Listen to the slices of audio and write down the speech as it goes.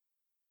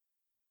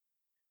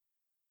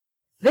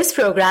This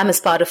program is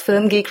part of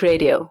Film Geek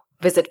Radio.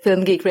 Visit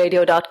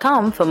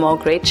filmgeekradio.com for more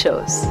great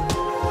shows.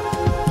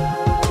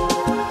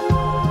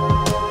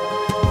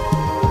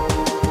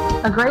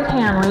 A great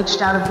hand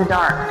reached out of the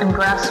dark and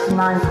grasped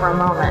mine for a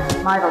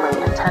moment, mightily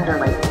and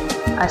tenderly.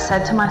 I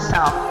said to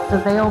myself, the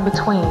veil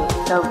between,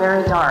 though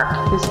very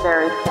dark, is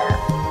very thin.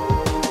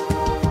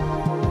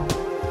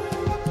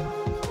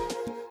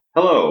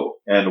 Hello,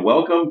 and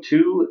welcome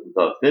to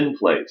The Thin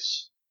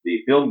Place,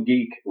 the Film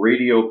Geek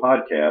Radio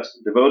podcast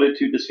devoted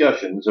to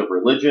discussions of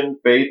religion,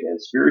 faith,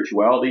 and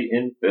spirituality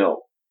in film.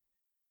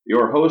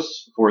 Your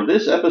hosts for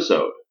this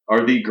episode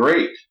are the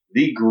great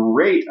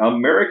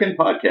American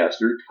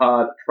podcaster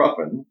Todd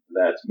Truffin,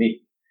 that's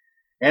me,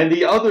 and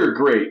the other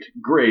great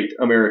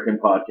American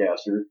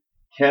podcaster,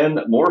 Ken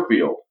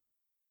Moorfield.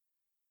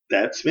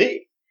 That's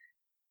me.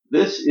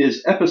 This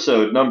is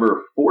episode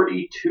number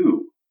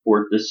 42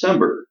 for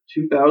December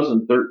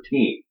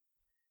 2013.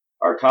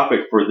 Our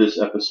topic for this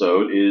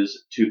episode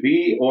is To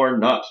Be or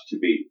Not to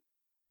Be,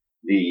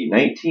 the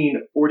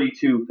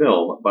 1942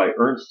 film by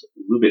Ernst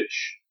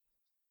Lubitsch.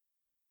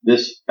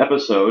 This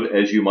episode,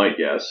 as you might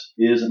guess,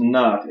 is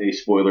not a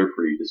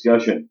spoiler-free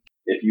discussion.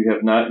 If you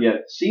have not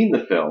yet seen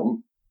the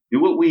film, do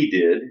what we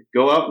did,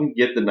 go out and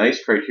get the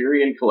nice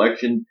Criterion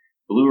Collection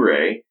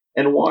Blu-ray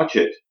and watch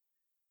it.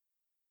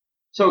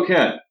 So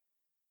Ken,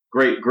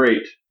 great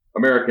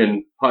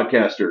American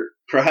podcaster.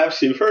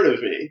 Perhaps you've heard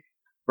of me.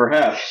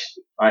 Perhaps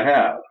I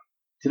have.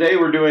 Today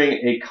we're doing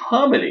a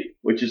comedy,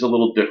 which is a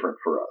little different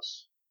for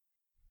us.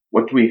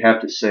 What do we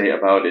have to say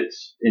about it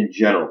in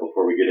general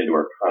before we get into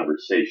our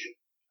conversation?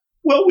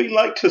 Well, we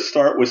like to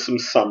start with some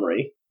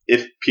summary.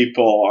 If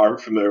people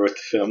aren't familiar with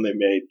the film, they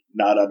may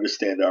not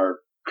understand our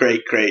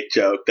great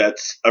joke.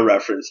 That's a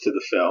reference to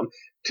the film.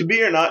 To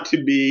Be or Not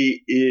to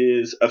Be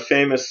is a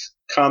famous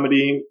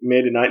comedy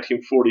made in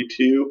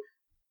 1942.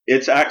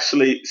 It's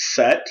actually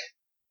set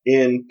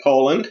in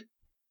Poland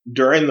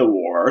during the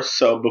war,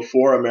 so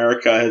before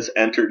America has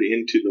entered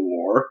into the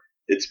war.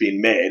 It's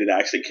been made. It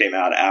actually came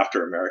out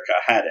after America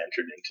had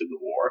entered into the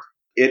war.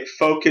 It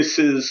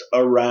focuses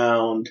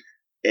around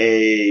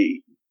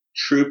a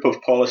troupe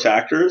of Polish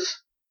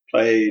actors,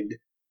 played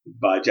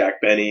by Jack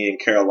Benny and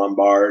Carol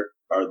Lombard,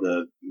 are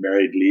the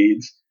married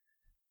leads.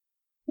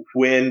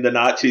 When the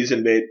Nazis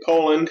invade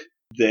Poland,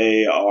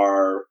 they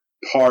are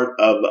part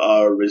of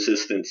a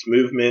resistance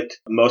movement.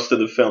 Most of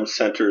the film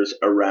centers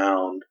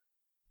around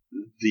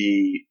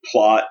the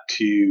plot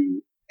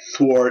to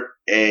thwart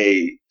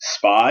a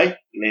spy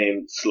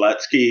named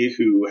Seletsky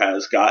who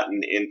has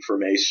gotten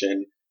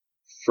information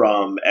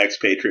from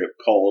expatriate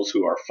Poles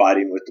who are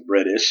fighting with the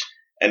British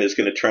and is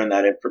going to turn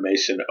that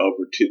information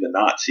over to the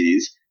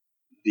Nazis.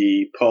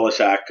 The Polish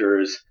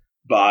actors,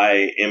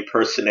 by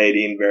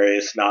impersonating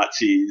various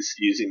Nazis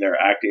using their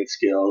acting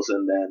skills,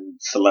 and then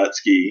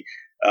Seletsky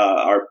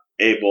are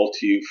able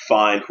to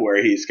find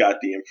where he's got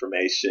the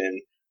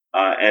information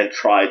and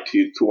try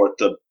to thwart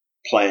the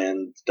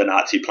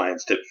Nazi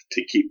plans to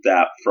keep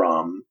that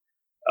from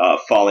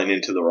falling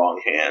into the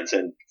wrong hands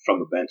and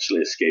from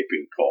eventually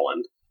escaping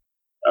Poland.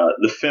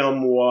 The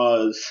film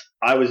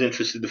I was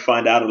interested to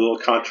find out, a little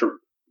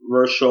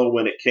controversial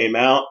when it came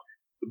out,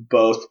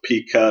 both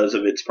because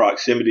of its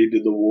proximity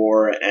to the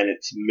war and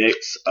its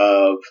mix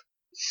of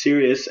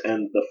serious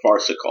and the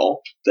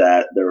farcical,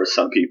 that there were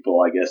some people,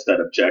 I guess,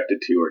 that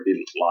objected to or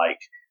didn't like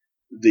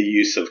the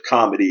use of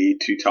comedy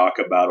to talk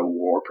about a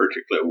war,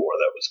 particularly a war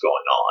that was going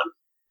on.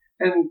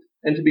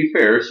 And to be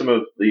fair, some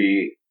of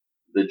the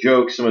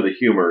jokes, some of the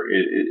humor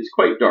is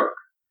quite dark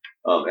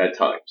at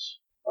times.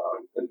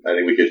 And I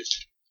think we could,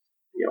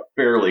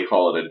 fairly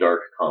call it a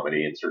dark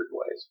comedy in certain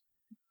ways.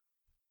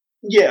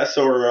 Yes,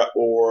 or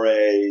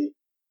a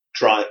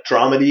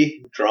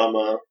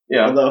drama.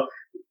 Yeah. Although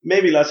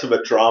maybe less of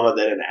a drama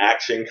than an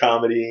action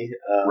comedy.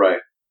 Right.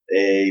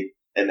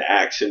 An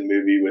action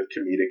movie with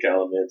comedic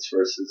elements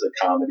versus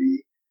a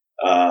comedy.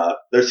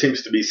 There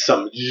seems to be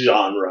some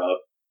genre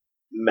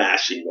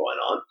mashing going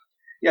on.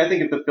 Yeah, I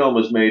think if the film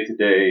was made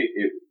today,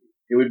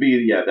 it would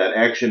be that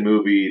action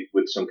movie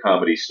with some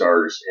comedy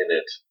stars in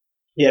it.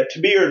 Yeah, To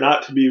Be or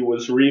Not to Be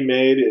was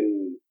remade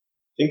in,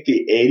 I think,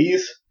 the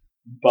 80s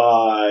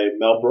by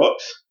Mel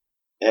Brooks.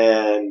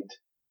 And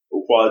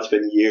while it's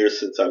been years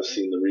since I've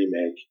seen the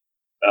remake,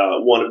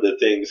 one of the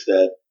things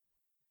that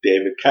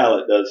David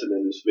Callett does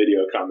in his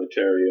video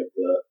commentary of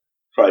the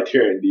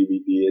Criterion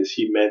DVD is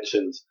he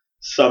mentions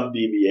some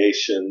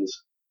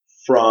deviations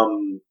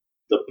from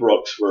the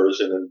Brooks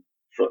version and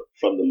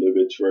from the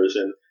Lubitsch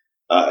version.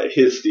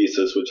 His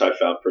thesis, which I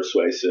found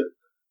persuasive,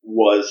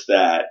 was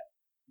that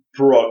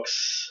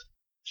Brooks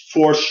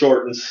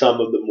foreshortens some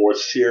of the more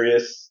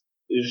serious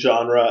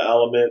genre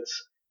elements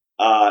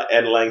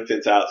and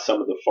lengthens out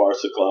some of the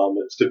farcical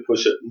elements to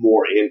push it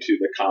more into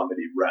the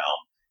comedy realm.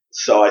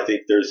 So I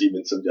think there's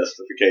even some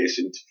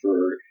justifications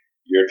for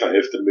your time.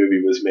 If the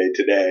movie was made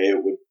today,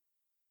 it would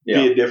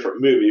be a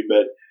different movie,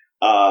 but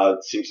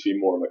it seems to be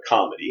more of a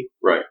comedy.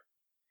 Right.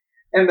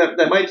 And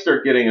that might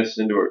start getting us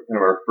into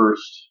our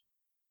first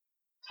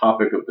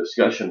topic of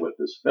discussion with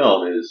this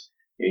film is,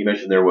 you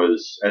mentioned there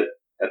was,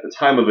 at the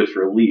time of its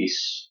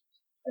release,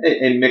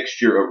 a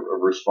mixture of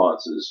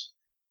responses.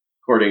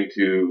 According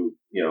to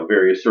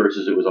various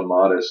sources, it was a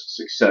modest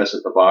success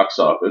at the box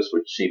office,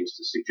 which seems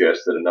to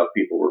suggest that enough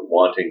people were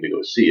wanting to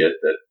go see it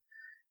that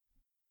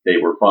they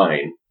were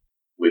fine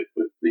with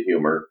the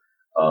humor.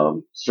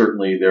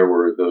 Certainly, there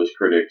were those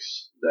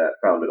critics that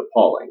found it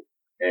appalling,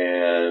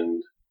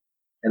 and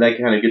that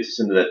kind of gets us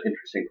into that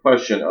interesting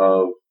question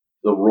of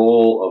the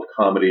role of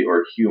comedy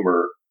or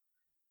humor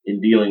in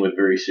dealing with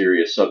very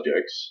serious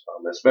subjects,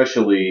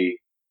 especially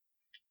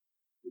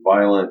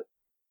violent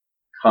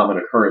common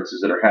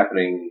occurrences that are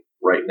happening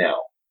right now.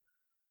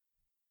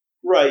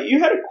 Right. You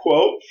had a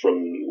quote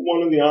from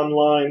one of the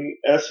online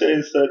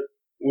essays that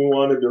we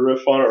wanted to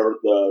riff on, or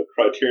the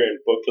Criterion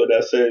booklet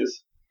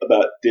essays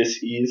about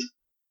dis-ease.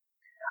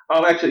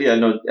 Actually, yeah,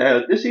 no,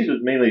 dis-ease was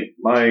mainly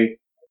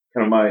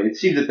it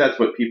seems that that's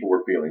what people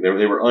were feeling.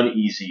 They were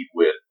uneasy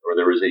with, or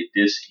there was a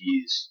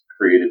dis-ease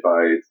created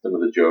by some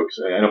of the jokes.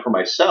 I know for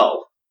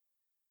myself,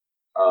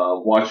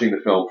 watching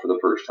the film for the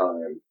first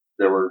time,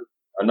 there were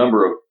a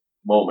number of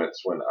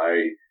moments when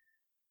I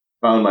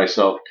found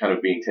myself kind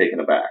of being taken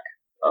aback.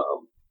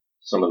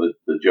 Some of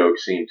the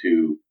jokes seemed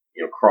to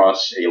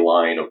cross a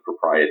line of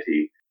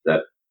propriety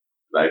that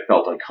I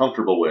felt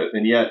uncomfortable with,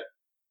 and yet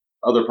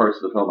other parts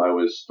of the film I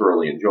was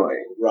thoroughly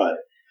enjoying. Right.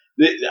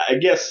 I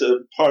guess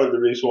part of the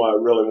reason why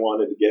I really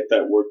wanted to get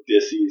that word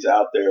dis-ease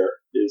out there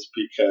is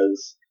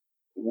because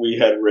we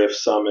had riffed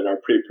some in our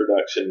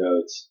pre-production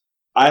notes.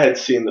 I had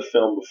seen the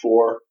film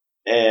before,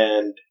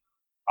 and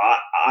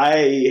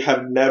I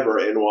have never,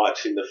 in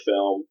watching the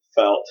film,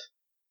 felt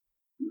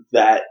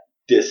that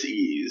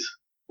dis-ease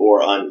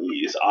or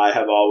unease. I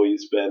have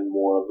always been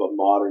more of a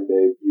modern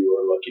day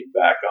viewer looking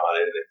back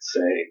on it and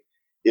saying,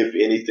 if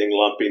anything,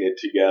 lumping it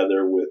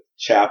together with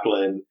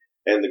Chaplin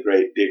and the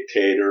Great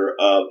Dictator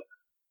of,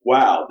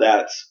 wow,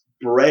 that's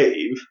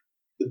brave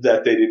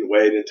that they didn't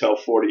wait until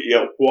 40,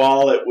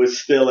 while it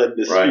was still in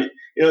dispute. Right.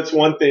 It's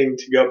one thing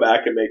to go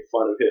back and make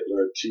fun of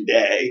Hitler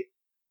today.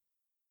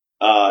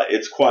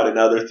 It's quite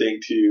another thing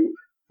to,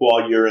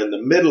 while you're in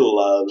the middle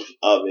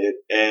of it,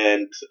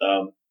 and,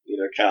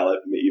 Khaled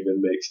even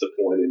makes the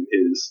point in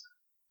his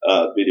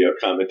video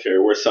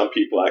commentary where some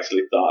people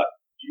actually thought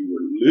you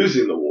were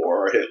losing the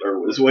war or Hitler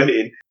was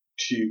winning,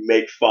 to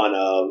make fun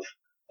of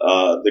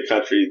the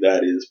country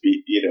that is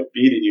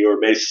beating you or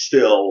may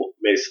still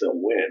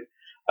win.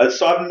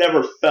 So I've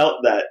never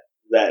felt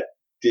that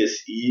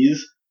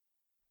dis-ease.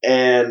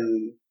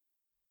 And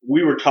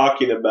we were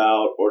talking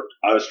about, or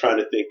I was trying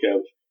to think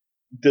of,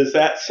 does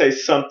that say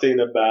something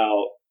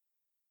about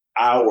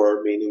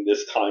our, meaning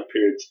this time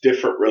period's,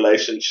 different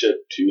relationship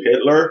to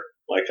Hitler?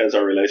 Like, has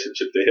our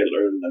relationship to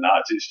Hitler and the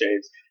Nazis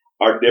changed?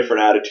 Our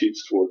different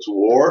attitudes towards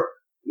war?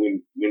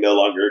 We no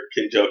longer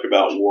can joke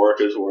about war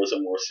because war is a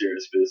more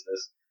serious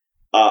business.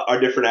 Our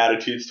different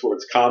attitudes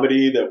towards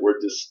comedy, that we're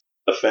just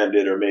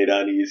offended or made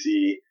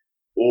uneasy?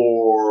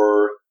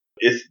 Or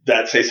is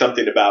that say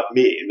something about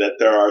me, that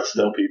there are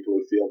still people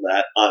who feel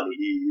that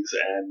unease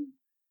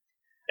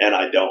and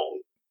I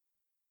don't?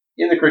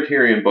 In the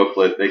Criterion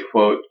booklet, they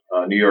quote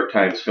New York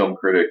Times film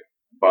critic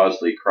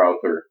Bosley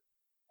Crowther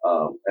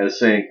as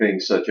saying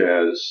things such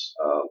as,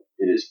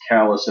 it is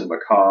callous and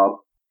macabre,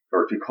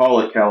 or to call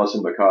it callous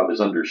and macabre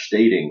is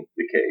understating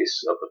the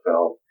case of the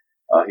film.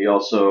 He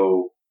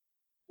also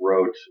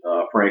wrote,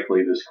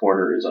 frankly, this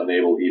corner is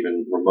unable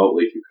even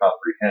remotely to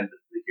comprehend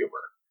the humor.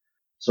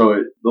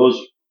 So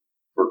those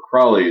were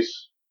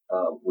Crowley's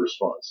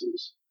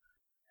responses.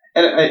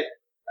 And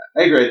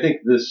I agree. I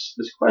think this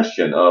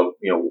question of,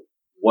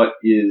 what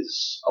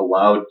is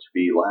allowed to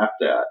be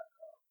laughed at.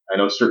 I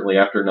know certainly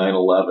after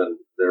 9/11,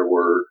 there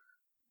were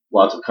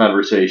lots of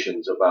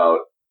conversations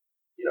about,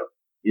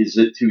 is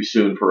it too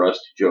soon for us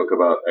to joke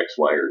about X,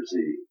 Y, or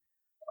Z?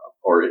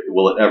 Or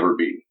will it ever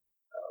be?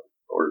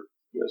 Or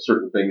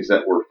certain things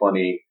that were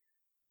funny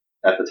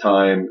at the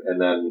time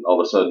and then all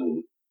of a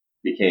sudden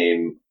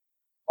became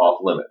off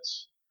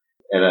limits.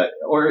 And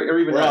or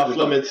even we're off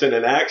limits in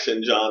an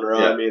action genre.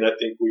 Yeah. I mean, I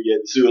think we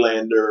get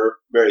Zoolander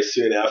very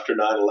soon after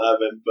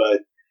 9/11,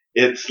 but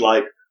it's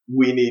like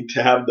we need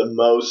to have the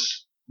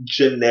most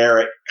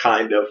generic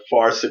kind of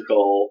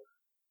farcical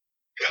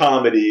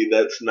comedy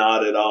that's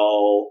not at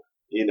all,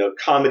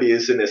 comedy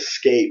is an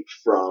escape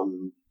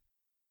from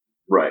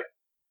right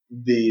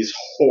these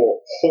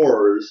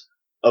horrors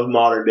of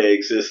modern day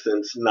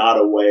existence,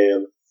 not a way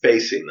of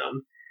facing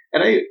them.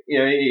 And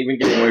even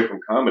getting away from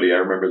comedy, I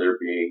remember there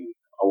being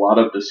a lot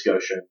of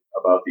discussion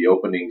about the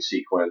opening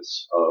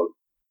sequence of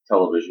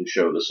television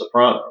show The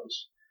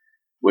Sopranos,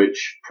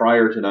 which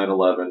prior to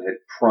 9/11 had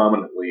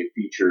prominently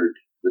featured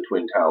the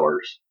Twin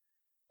Towers.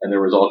 And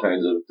there was all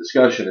kinds of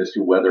discussion as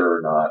to whether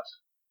or not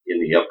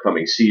in the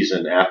upcoming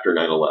season after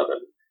 9/11,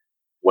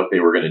 what they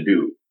were going to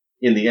do.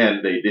 In the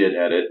end, they did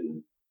edit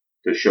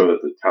to show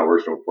that the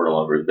towers were no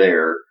longer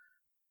there.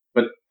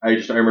 But I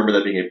remember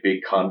that being a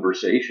big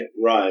conversation.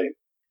 Right.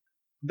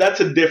 That's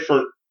a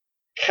different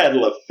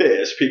kettle of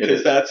fish,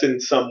 because that's in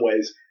some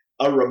ways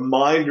a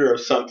reminder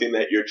of something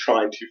that you're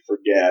trying to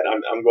forget.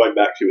 I'm going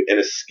back to an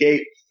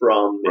escape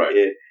from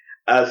it,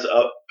 as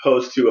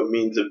opposed to a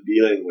means of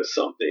dealing with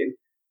something.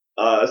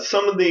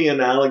 Some of the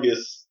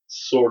analogous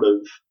sort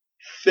of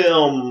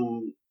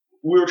film,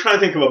 we were trying to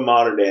think of a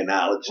modern day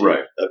analogy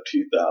of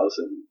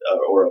 2000,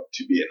 or of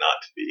To Be and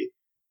Not to Be.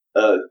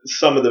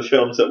 Some of the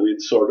films that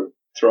we'd sort of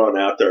thrown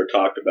out there,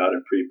 talked about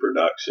in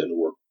pre-production,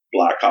 were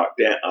Black Hawk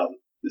Down,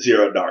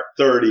 Zero Dark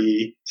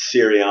 30,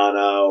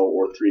 Syriana,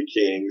 or Three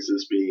Kings,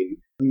 as being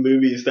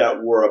movies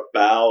that were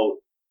about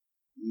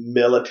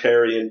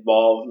military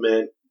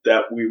involvement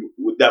that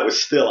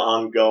was still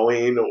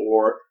ongoing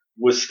or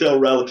was still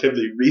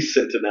relatively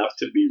recent enough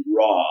to be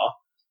raw.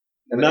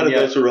 None of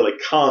those are really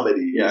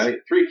comedies. Yeah, I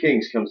mean, Three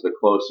Kings comes the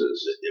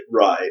closest,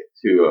 right,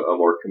 to a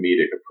more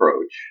comedic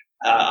approach.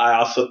 I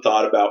also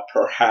thought about,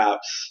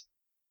 perhaps,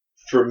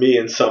 for me,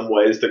 in some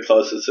ways, the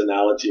closest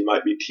analogy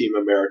might be Team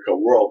America: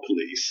 World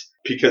Police,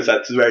 because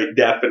that's very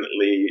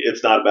definitely,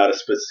 it's not about a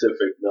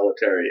specific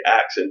military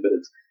action, but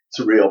it's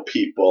real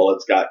people.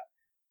 It's got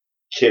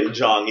Kim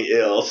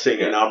Jong-il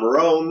singing "I'm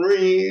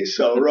Ronri,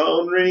 so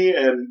Ronri,"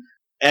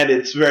 and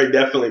it's very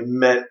definitely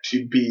meant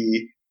to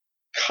be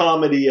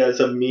comedy as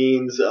a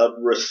means of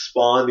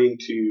responding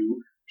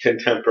to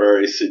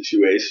contemporary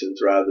situations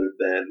rather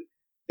than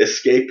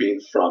escaping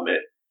from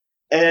it.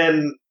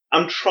 And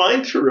I'm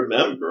trying to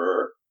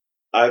remember,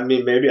 I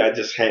mean, maybe I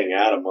just hang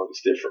out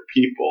amongst different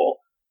people,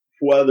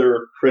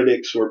 whether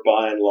critics were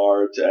by and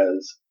large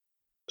as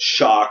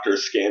shocked or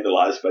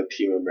scandalized by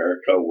Team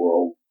America: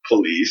 World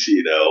Police,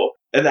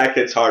 and that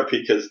gets hard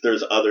because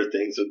there's other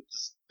things of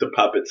the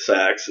puppet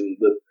sex and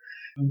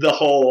the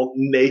whole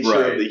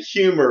nature of the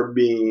humor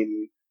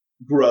being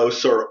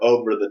gross or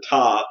over the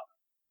top.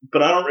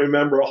 But I don't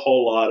remember a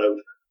whole lot of,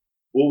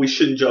 well, we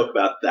shouldn't joke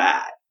about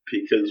that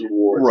because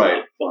war is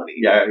not funny.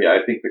 Yeah.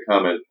 I think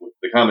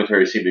the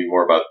commentary seemed to be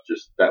more about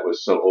just that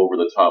was so over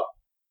the top,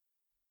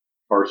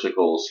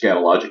 farcical,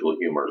 scatological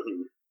humor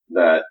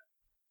that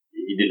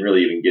he didn't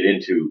really even get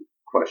into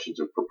questions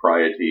of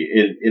propriety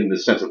in the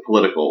sense of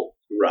political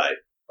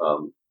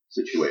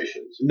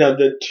situations. Now,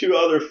 the two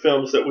other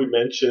films that we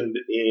mentioned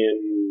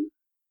in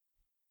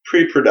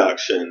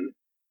pre-production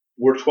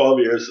were 12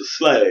 Years a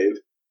Slave,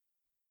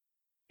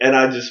 and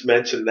I just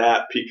mentioned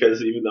that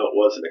because even though it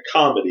wasn't a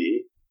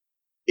comedy,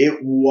 it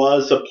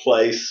was a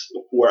place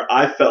where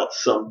I felt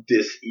some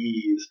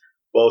dis-ease,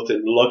 both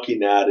in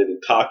looking at it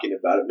and talking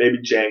about it. Maybe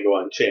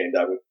Django Unchained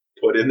I would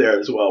put in there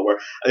as well, where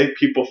I think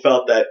people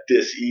felt that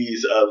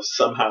dis-ease of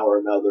somehow or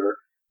another,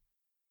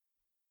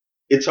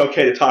 it's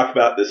okay to talk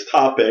about this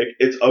topic,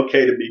 it's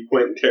okay to be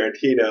Quentin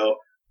Tarantino,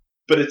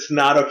 but it's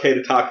not okay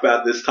to talk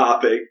about this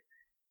topic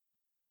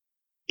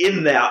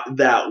in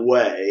that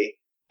way,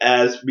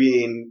 as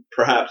being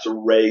perhaps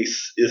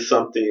race is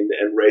something,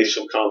 and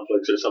racial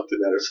conflicts are something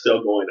that are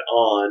still going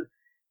on,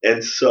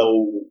 and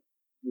so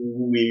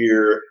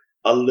we're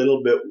a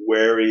little bit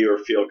wary or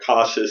feel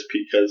cautious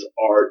because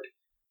art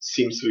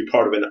seems to be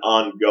part of an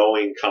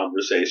ongoing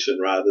conversation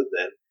rather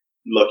than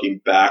looking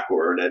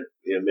backward and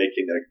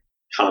making a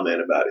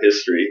comment about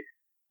history.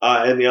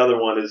 And the other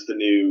one is the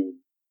new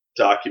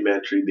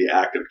documentary, The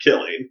Act of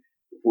Killing,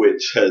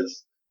 which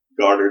has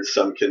garnered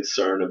some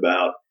concern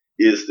about,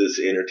 is this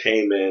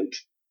entertainment,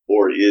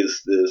 or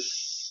is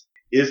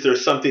there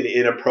something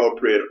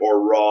inappropriate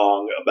or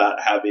wrong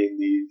about having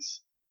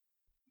these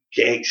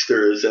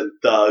gangsters and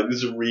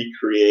thugs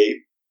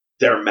recreate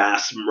their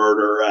mass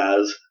murder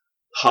as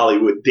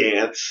Hollywood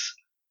dance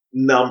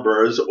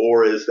numbers,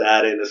 or is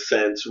that in a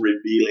sense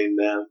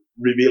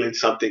revealing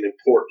something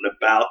important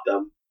about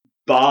them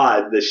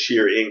by the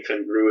sheer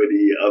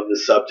incongruity of the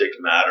subject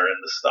matter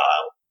and the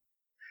style?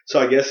 So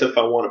I guess if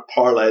I want to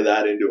parlay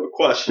that into a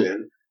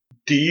question,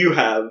 did you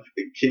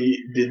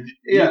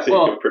think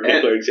of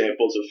particular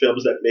examples of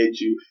films that made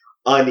you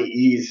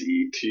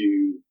uneasy,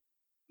 to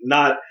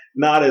not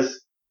as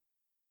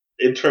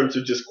in terms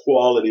of just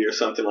quality or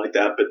something like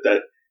that, but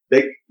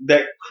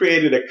that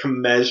created a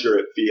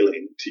commensurate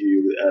feeling to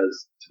you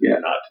as To Be or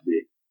Not to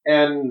Be?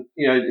 And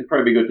it'd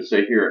probably be good to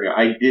say here,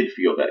 I did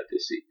feel that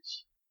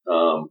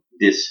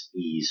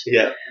dis-ease.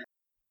 Yeah.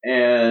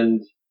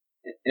 And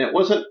it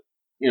wasn't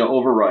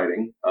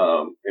overriding.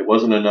 It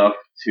wasn't enough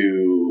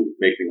to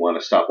make me want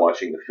to stop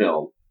watching the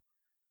film.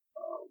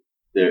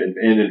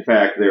 And in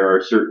fact, there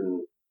are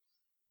certain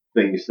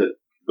things that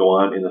go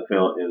on in the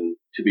film in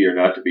To Be or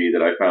Not to Be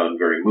that I found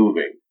very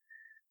moving,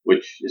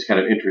 which is kind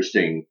of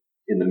interesting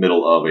in the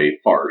middle of a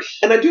farce.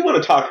 And I do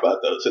want to talk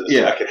about those in a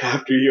second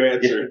after you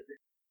answer. Yeah.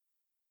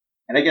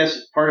 And I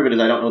guess part of it is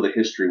I don't know the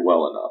history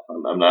well enough.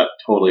 I'm not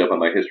totally up on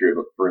my history of,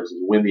 for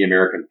instance, when the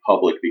American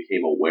public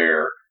became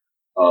aware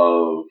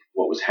of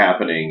what was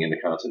happening in the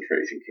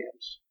concentration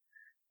camps,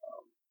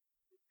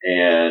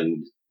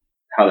 and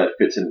how that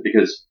fits in.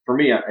 Because for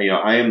me,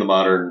 I am the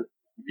modern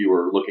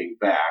viewer looking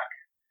back,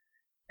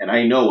 and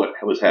I know what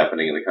was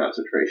happening in the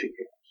concentration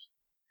camps.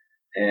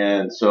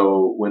 And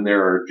so when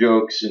there are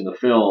jokes in the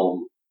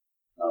film,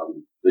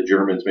 the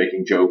Germans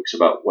making jokes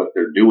about what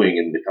they're doing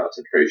in the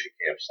concentration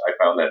camps, I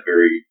found that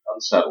very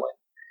unsettling.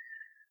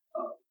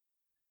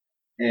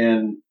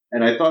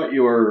 And I thought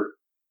your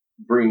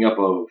bringing up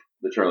of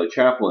the Charlie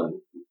Chaplin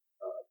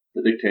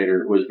The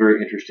Dictator, was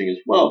very interesting as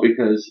well,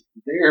 because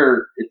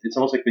it's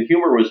almost like the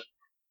humor was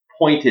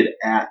pointed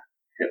at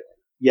Hitler.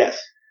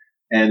 Yes.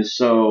 And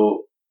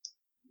so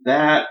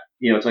that,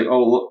 it's like,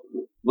 oh,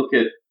 look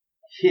at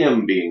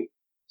him being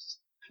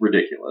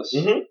ridiculous.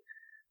 Mm-hmm.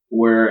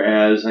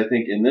 Whereas I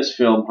think in this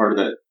film, part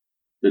of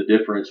the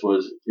difference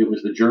was it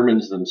was the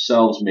Germans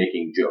themselves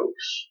making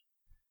jokes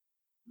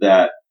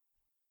that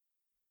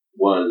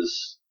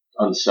was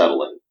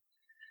unsettling.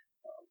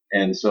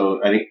 And so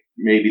I think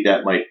maybe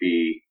that might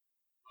be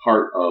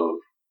part of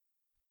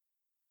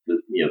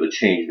the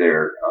change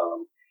there.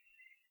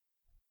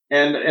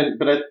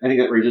 But I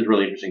think that raises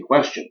really interesting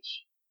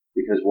questions,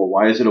 because, well,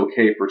 why is it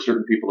okay for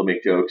certain people to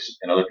make jokes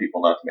and other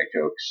people not to make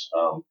jokes?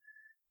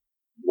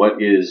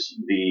 What is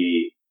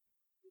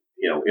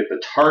if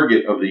the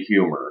target of the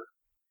humor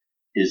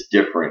is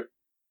different,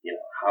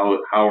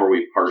 how are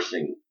we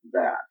parsing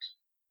that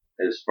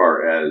as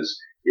far as,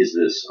 is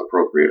this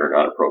appropriate or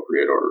not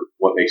appropriate, or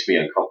what makes me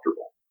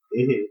uncomfortable?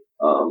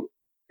 Mm-hmm.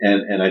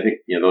 And I think,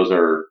 those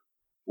are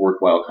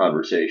worthwhile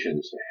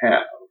conversations to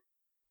have.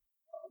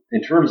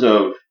 In terms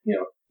of,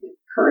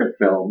 current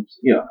films,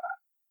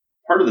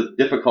 part of the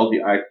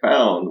difficulty I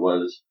found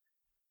was,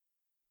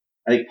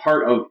 I think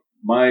part of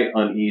my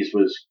unease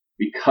was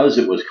because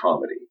it was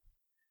comedy.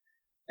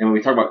 And when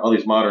we talk about all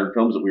these modern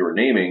films that we were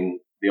naming,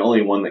 the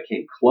only one that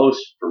came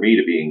close for me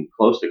to being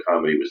close to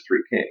comedy was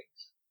Three Kings.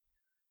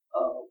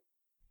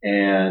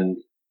 And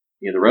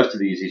the rest of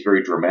these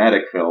very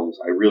dramatic films,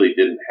 I really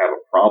didn't have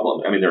a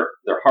problem. I mean,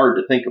 they're hard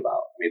to think about.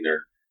 I mean,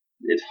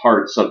 it's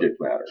hard subject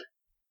matter,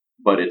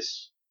 but it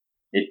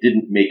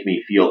didn't make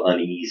me feel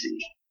uneasy.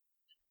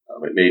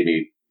 It made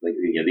me like,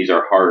 these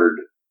are hard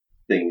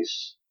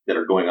things that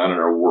are going on in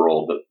our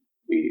world that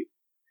we,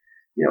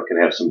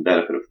 can have some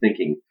benefit of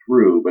thinking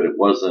through, but it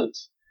wasn't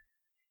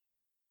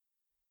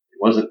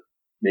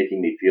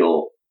making me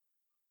feel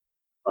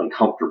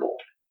uncomfortable.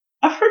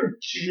 I've heard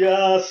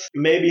just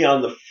maybe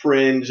on the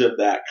fringe of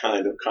that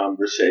kind of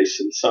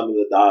conversation, some of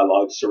the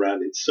dialogue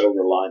surrounding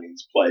Silver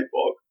Linings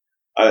Playbook.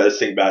 I was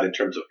thinking about in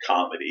terms of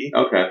comedy.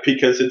 Okay.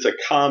 Because it's a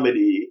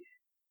comedy,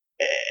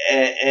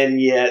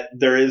 and yet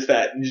there is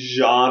that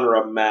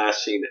genre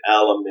mashing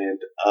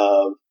element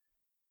of,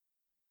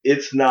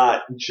 it's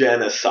not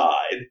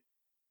genocide,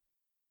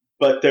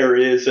 but there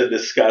is a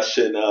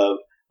discussion of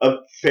a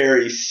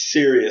very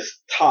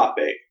serious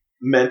topic,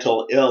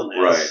 mental illness.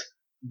 Right.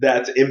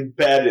 That's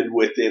embedded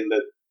within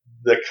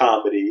the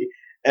comedy,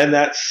 and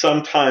that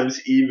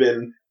sometimes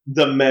even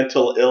the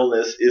mental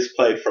illness is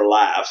played for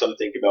laughs. I'm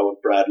thinking about when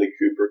Bradley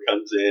Cooper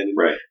comes in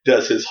and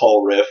does his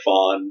whole riff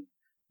on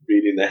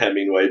reading the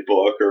Hemingway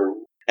book,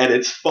 and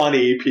it's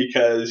funny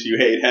because you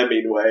hate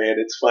Hemingway, and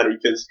it's funny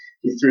because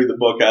he threw the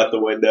book out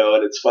the window,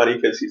 and it's funny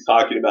because he's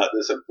talking about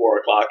this at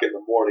 4:00 in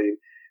the morning.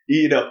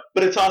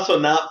 But it's also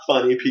not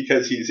funny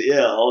because he's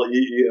ill,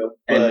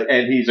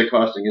 and he's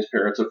accosting his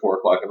parents at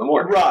 4:00 in the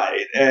morning.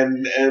 Right.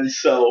 And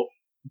so,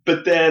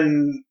 but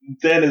then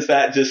is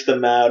that just a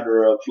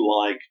matter of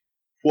like,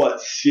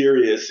 what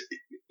serious,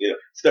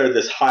 there's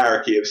this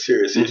hierarchy of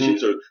serious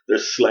issues, or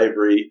there's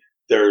slavery,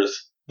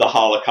 there's the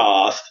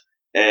Holocaust,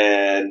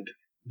 and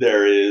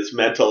there is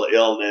mental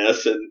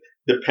illness, and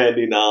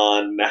depending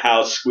on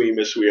how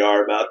squeamish we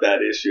are about that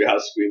issue, how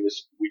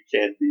squeamish we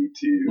can be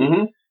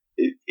to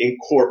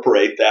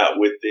incorporate that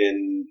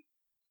within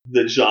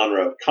the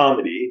genre of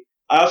comedy.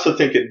 I also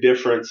think a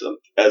difference,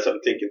 as I'm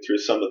thinking through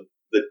some of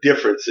the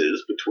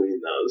differences between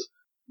those,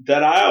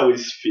 that I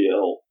always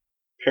feel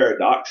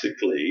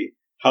paradoxically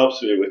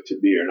helps me with To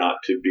Be or Not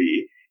to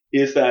Be,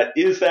 is that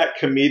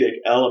comedic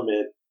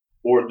element,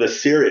 or the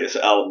serious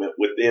element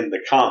within the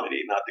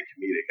comedy, not the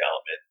comedic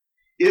element,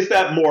 is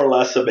that more or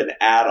less of an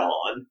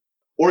add-on,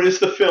 or is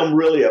the film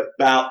really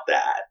about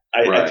that?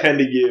 I tend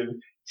to give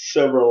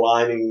Silver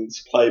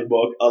Linings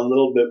Playbook a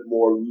little bit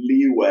more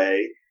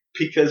leeway,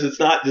 because it's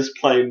not just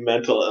plain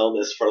mental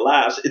illness for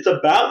laughs. It's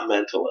about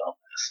mental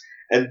illness.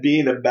 And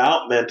being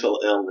about mental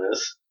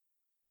illness,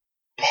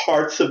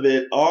 parts of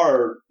it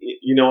are,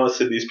 I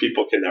said these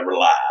people can never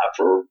laugh,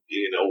 or,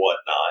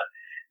 whatnot.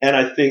 And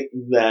I think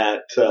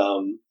that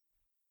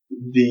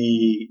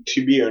the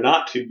To Be or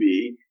Not to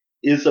Be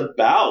is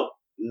about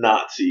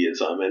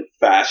Nazism and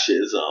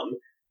fascism,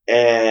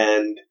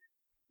 and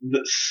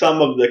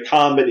some of the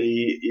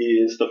comedy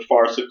is the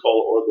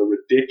farcical or the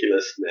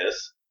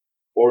ridiculousness,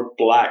 or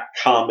black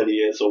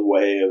comedy as a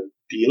way of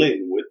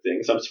dealing with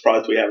things. I'm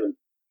surprised we haven't,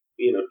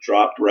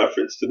 dropped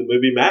reference to the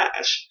movie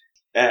MASH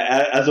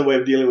as a way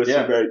of dealing with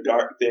some very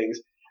dark things,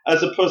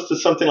 as opposed to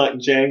something like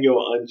Django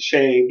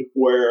Unchained,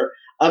 where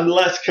I'm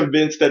less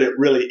convinced that it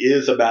really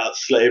is about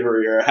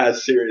slavery or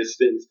has serious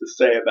things to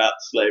say about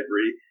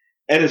slavery,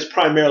 and is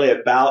primarily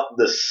about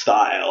the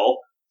style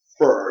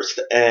first,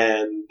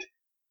 and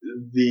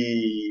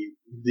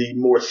the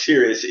more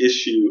serious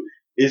issue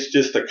is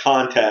just the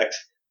context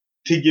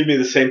to give me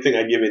the same thing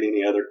I give in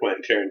any other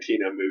Quentin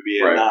Tarantino movie,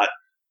 and not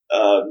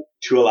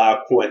to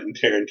allow Quentin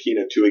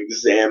Tarantino to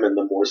examine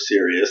the more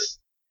serious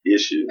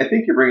issue. I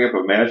think you bring up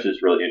a MASH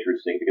is really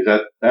interesting,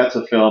 because that's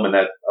a film and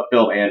a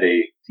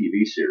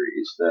TV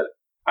series that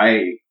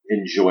I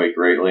enjoy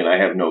greatly and I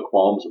have no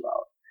qualms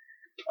about.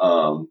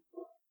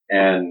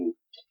 And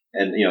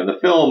the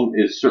film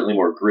is certainly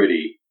more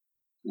gritty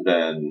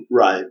than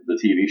the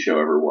TV show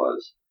ever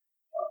was.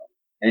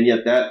 And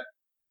yet that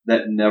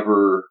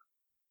never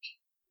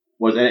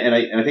was, and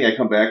I think I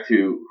come back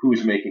to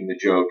who's making the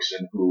jokes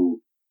and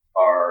who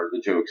are the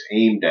jokes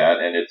aimed at,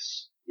 and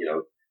it's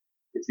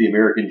the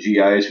American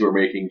GIs who are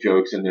making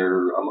jokes, and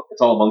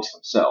it's all amongst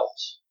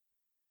themselves.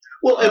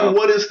 Well, and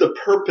what is the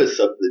purpose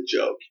of the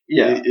joke?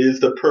 Yeah.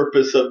 Is the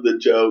purpose of the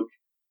joke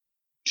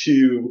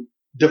to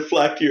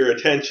deflect your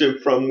attention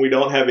from we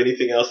don't have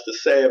anything else to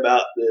say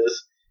about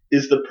this?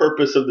 Is the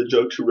purpose of the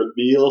joke to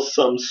reveal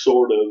some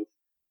sort of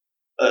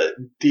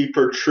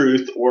deeper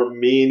truth or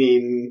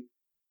meaning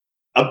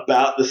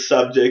about the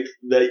subject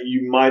that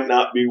you might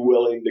not be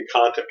willing to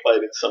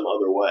contemplate in some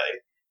other way?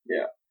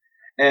 Yeah.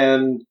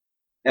 And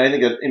I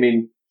think that,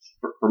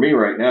 for me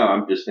right now,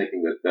 I'm just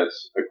thinking that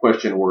that's a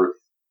question worth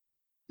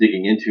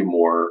digging into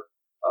more,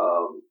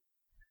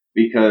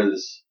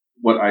 because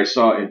what I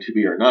saw in To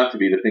Be or Not to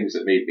Be, the things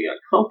that made me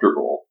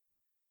uncomfortable,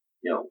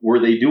 were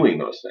they doing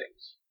those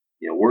things?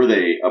 Were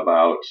they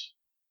about,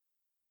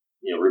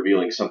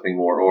 revealing something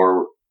more,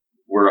 or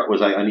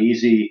was I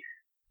uneasy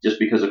just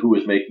because of who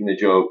was making the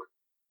joke,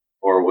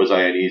 or was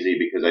I uneasy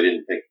because I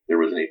didn't think there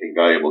was anything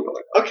valuable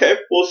going on? Okay,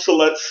 well, so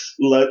let's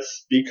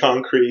be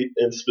concrete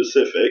and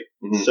specific,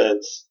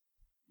 since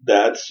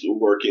that's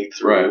working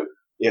through,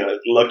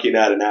 looking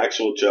at an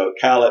actual joke.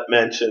 Khaled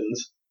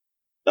mentions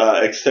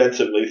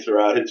extensively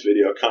throughout his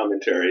video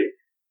commentary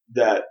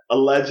that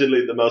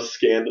allegedly the most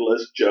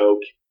scandalous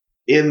joke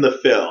in the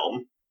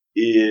film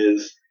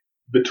is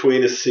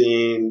between a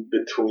scene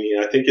between,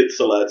 I think it's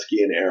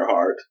Seletsky and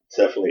Earhart. It's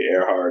definitely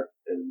Earhart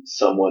and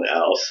someone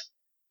else.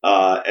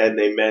 And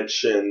they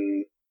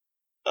mention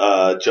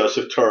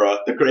Joseph Tura,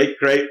 the great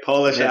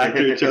Polish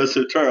actor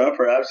Joseph Tura.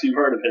 Perhaps you've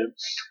heard of him.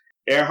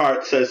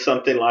 Earhart says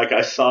something like,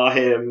 I saw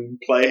him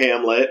play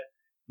Hamlet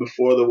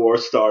before the war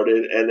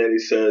started, and then he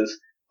says,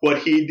 what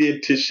he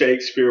did to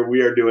Shakespeare,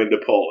 we are doing to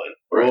Poland.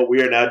 Right. What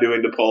we are now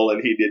doing to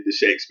Poland, he did to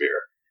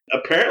Shakespeare.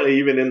 Apparently,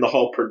 even in the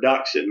whole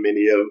production,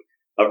 many of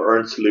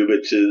Ernst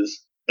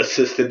Lubitsch's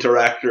assistant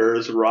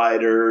directors,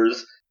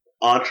 writers,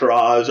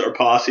 entourage, or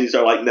posses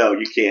are like, no,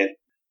 you can't.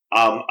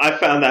 I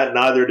found that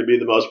neither to be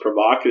the most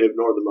provocative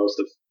nor the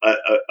most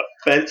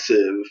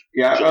offensive.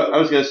 Yeah, I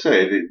was going to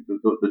say,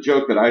 the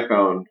joke that I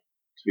found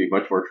to be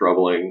much more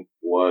troubling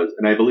was,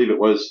 and I believe it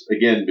was,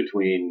 again,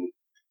 between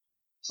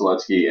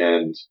Seletsky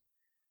and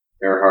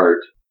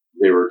Earhart,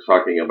 they were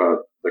talking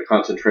about the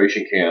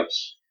concentration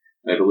camps,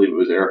 and I believe it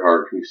was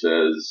Earhart who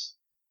says,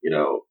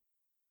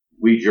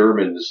 we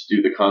Germans do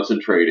the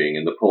concentrating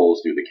and the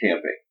Poles do the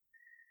camping.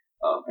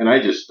 And I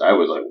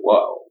was like,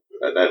 whoa,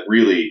 that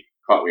really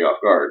caught me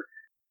off guard.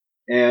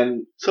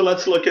 And so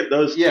let's look at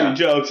those two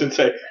jokes and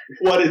say,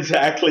 what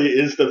exactly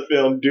is the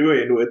film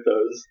doing with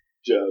those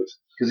jokes?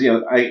 Because,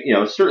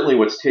 certainly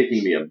what's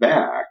taking me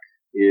aback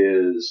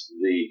is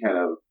the kind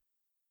of,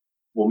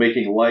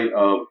 making light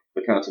of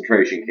the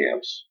concentration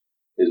camps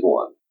is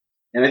one.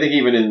 And I think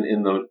even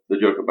in the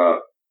joke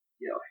about,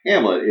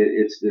 Hamlet,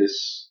 it's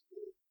this,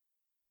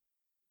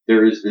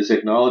 there is this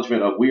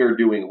acknowledgement of we are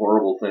doing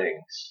horrible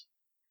things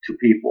to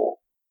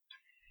people.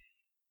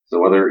 So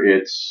whether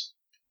it's,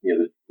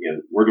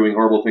 we're doing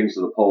horrible things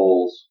to the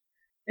Poles,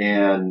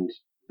 and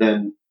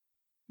then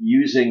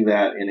using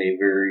that in a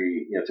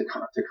very, to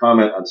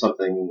comment on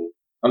something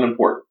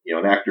unimportant,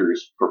 an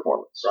actor's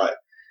performance. Right.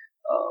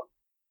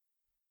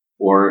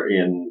 Or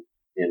in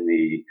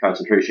the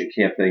concentration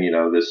camp thing,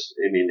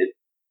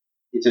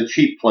 it's a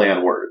cheap play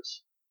on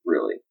words,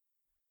 really.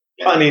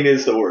 Punning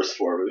is the worst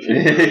form of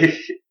humor.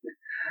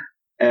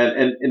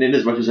 And in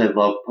as much as I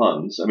love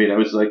puns, I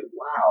was like,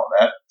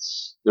 wow,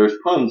 there's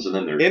puns and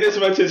then there's... In as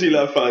much as you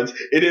love puns,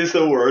 it is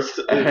the worst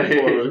form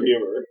of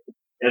humor.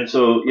 And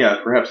so,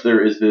 perhaps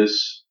there is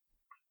this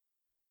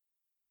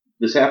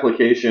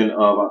application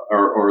of,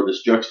 or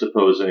this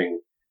juxtaposing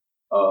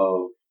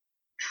of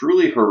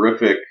truly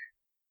horrific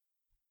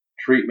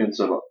treatments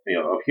of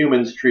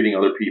humans treating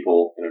other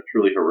people in a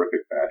truly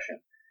horrific fashion,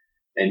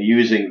 and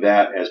using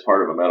that as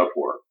part of a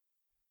metaphor,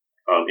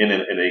 in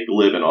a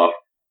glib and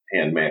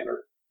offhand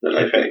manner that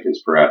I think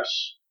is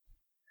perhaps.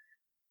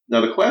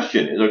 Now the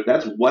question is,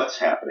 that's what's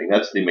happening.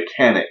 That's the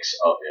mechanics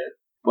of it.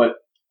 But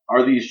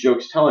are these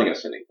jokes telling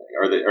us anything?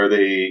 Are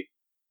they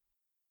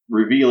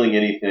revealing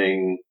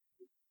anything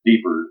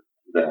deeper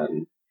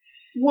than?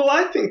 Well,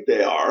 I think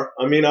they are.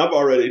 I've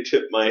already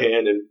tipped my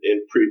hand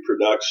in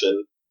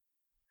pre-production.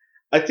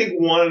 I think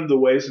one of the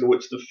ways in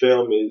which the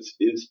film is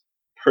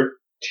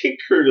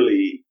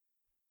particularly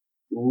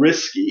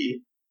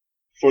risky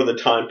for the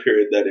time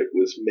period that it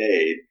was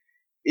made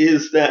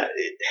is that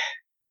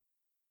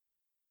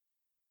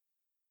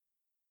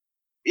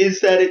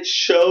it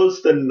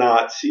shows the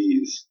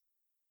Nazis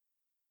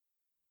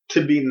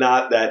to be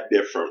not that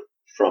different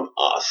from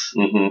us.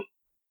 Mm-hmm.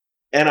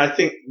 And I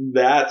think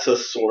that's a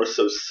source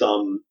of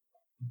some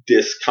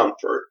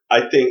discomfort.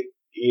 I think,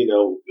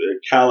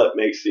 Khaled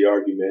makes the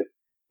argument,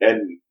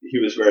 and he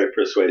was very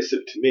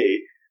persuasive to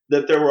me,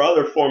 that there were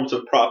other forms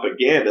of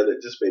propaganda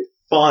that just made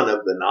fun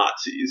of the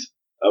Nazis.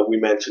 We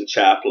mentioned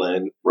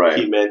Chaplin. Right.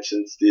 He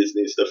mentions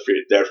Disney's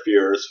Their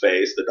Führer's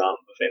Face, the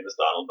famous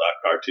Donald Duck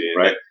cartoon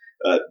Right.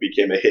 that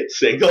became a hit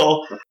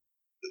single.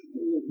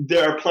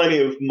 There are plenty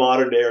of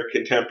modern day or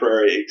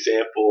contemporary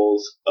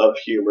examples of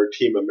humor,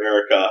 Team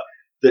America,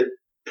 that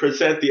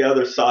present the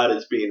other side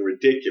as being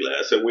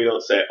ridiculous. And we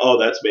don't say, oh,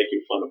 that's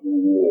making fun of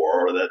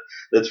war, or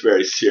that's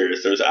very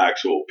serious. There's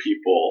actual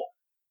people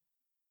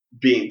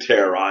being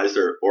terrorized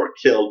or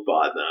killed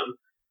by them.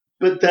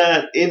 But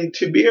that in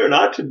To Be or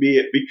Not to Be,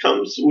 it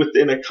becomes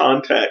within a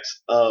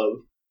context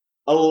of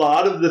a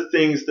lot of the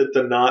things that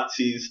the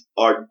Nazis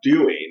are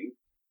doing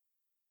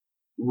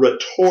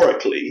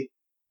rhetorically,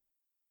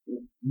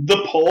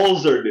 the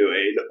Poles are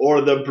doing,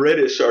 or the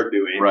British are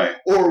doing, Right.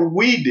 or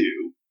we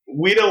do.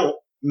 We don't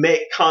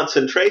make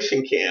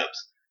concentration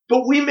camps,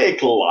 but we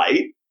make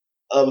light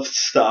of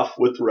stuff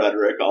with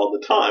rhetoric all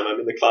the time. I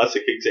mean, the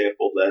classic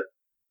example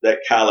that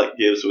Calic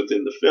gives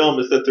within the film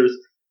is that there's,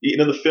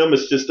 the film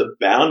is just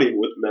abounding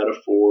with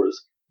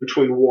metaphors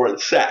between war and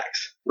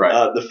sex.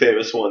 Right. The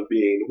famous one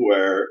being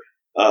where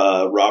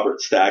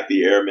Robert Stack,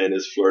 the airman,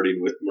 is flirting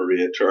with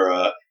Maria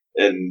Tura,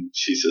 and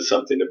she says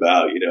something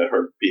about,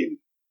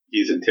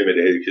 he's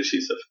intimidated because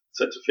she's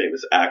such a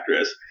famous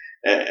actress.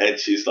 And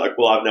she's like,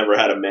 well, I've never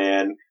had a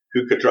man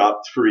who could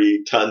drop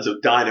 3 tons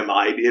of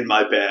dynamite in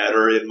my bed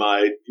or in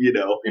my, in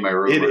my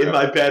room, in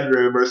my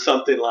bedroom or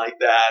something like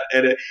that.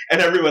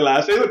 And everyone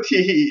laughs. Oh,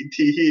 tee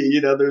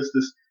hee. There's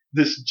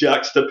this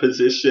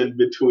juxtaposition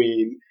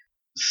between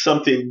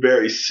something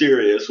very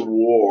serious,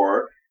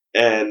 war,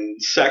 and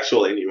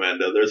sexual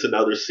innuendo. There's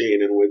another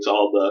scene in which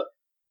all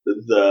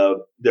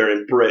they're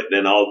in Britain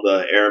and all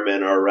the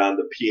airmen are around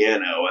the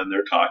piano and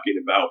they're talking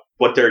about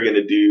what they're going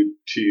to do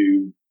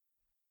to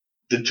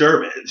the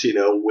Germans,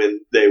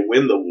 when they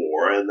win the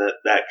war, and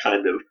that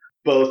kind of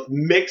both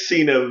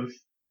mixing of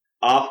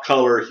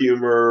off-color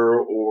humor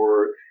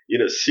or,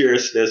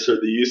 seriousness or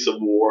the use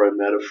of war and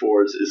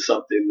metaphors is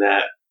something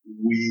that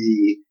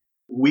we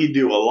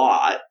do a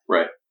lot.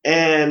 Right.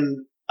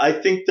 And I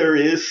think there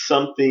is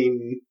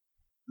something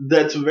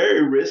that's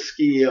very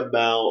risky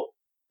about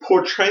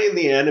portraying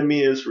the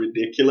enemy as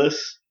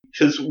ridiculous,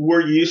 because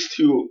we're used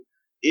to,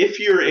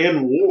 if you're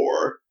in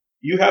war,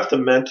 you have to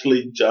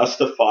mentally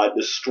justify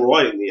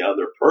destroying the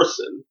other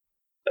person.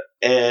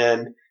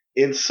 And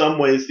in some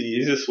ways, the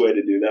easiest way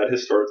to do that,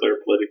 historically or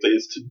politically,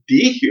 is to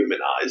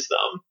dehumanize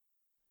them.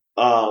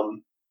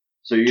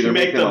 So you either to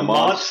make them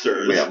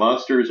monsters. Yeah,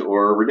 monsters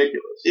or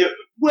ridiculous. Yeah,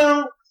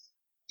 well,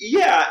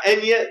 yeah,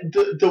 and yet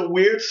the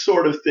weird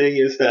sort of thing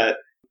is that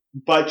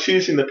by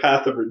choosing the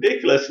path of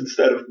ridiculous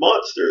instead of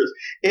monsters,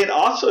 it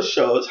also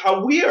shows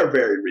how we are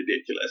very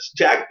ridiculous.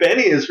 Jack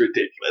Benny is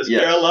ridiculous.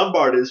 Yes. Carole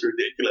Lombard is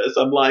ridiculous.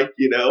 I'm like,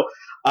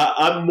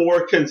 I'm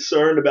more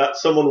concerned about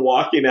someone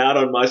walking out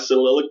on my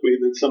soliloquy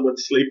than someone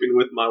sleeping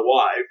with my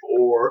wife,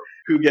 or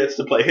who gets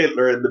to play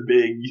Hitler in the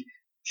big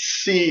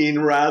scene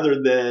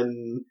rather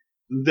than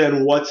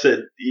what's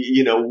at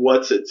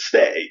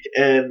stake.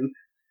 And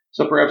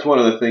so perhaps one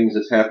of the things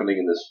that's happening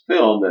in this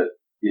film that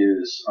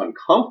is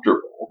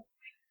uncomfortable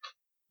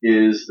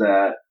is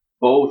that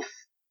both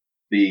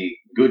the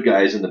good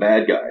guys and the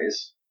bad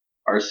guys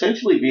are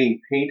essentially being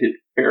painted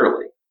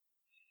fairly.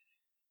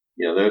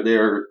 They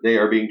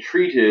are being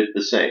treated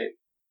the same.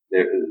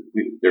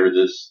 There's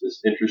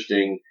this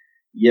interesting,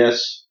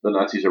 yes, the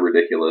Nazis are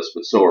ridiculous,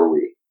 but so are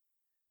we.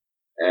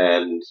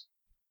 And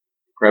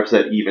perhaps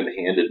that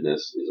even-handedness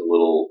is a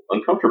little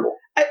uncomfortable.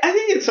 I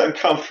think it's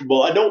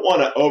uncomfortable. I don't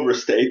want to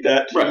overstate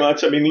that too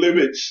much. I mean,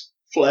 Lubitsch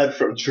fled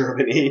from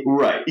Germany.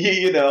 Right.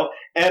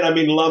 And I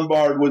mean,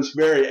 Lombard was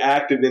very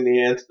active in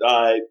the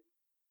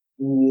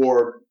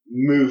anti-war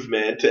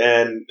movement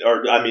in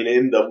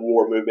the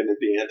war movement and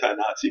the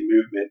anti-Nazi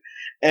movement.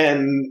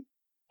 And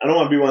I don't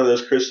want to be one of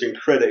those Christian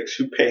critics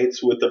who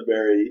paints with a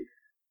very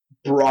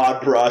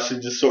broad brush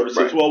and just sort of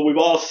says, well, we've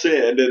all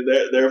sinned and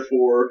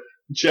therefore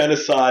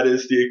genocide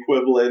is the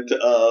equivalent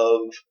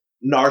of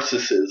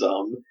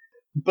narcissism.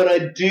 But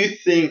I do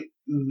think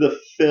the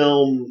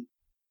film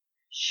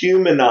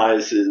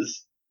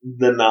humanizes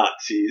the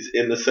Nazis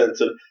in the sense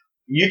of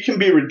you can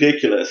be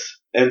ridiculous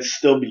and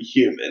still be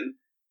human.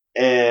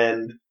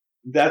 And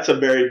that's a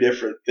very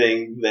different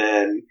thing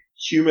than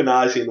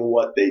humanizing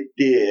what they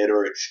did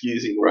or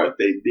excusing what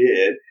they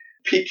did.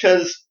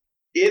 Because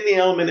in the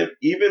element of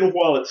even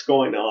while it's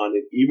going on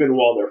and even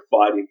while they're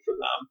fighting for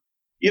them,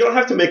 you don't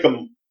have to make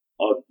them,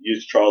 I'll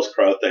use Charles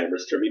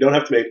Krauthammer's term, you don't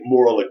have to make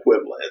moral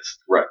equivalents.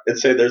 Right. And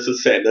say there's the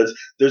same.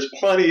 There's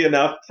plenty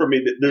enough for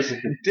me. There's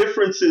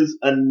differences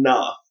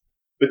enough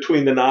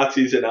between the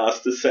Nazis and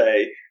us to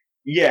say,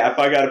 yeah, if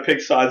I got to pick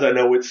sides, I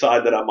know which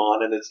side that I'm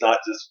on, and it's not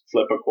just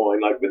flip a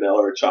coin like vanilla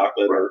or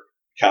chocolate or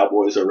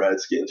Cowboys or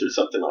Redskins or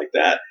something like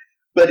that.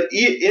 But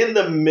in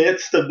the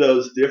midst of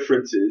those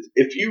differences,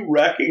 if you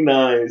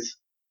recognize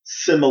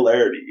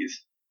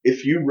similarities,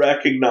 if you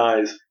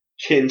recognize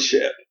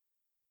kinship,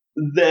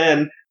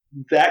 then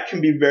that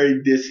can be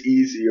very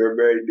diseasy or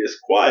very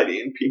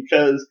disquieting,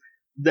 because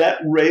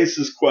that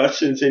raises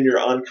questions in your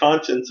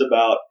unconscious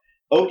about,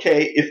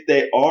 okay, if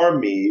they are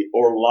me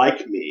or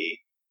like me,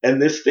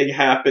 and this thing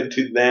happened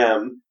to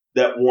them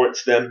that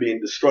warrants them being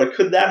destroyed,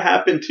 could that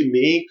happen to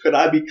me? Could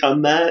I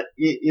become that?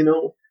 You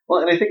know?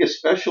 Well, and I think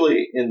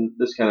especially in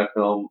this kind of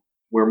film,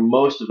 where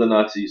most of the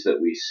Nazis that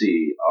we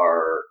see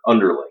are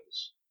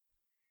underlings.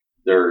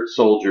 They're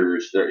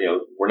soldiers.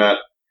 We're not,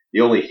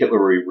 the only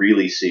Hitler we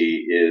really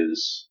see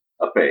is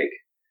a fake.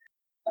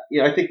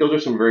 I think those are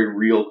some very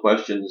real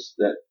questions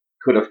that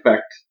could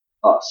affect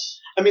us.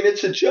 I mean,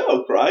 it's a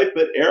joke, right?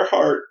 But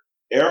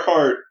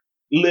Earhart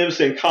lives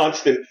in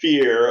constant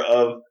fear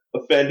of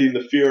offending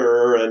the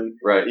Fuhrer, and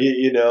right.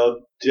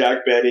 Jack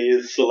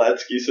Benny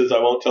Seletsky says, "I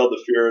won't tell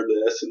the Fuhrer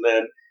this," and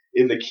then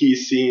in the key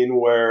scene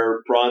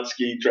where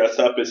Bronsky dressed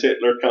up as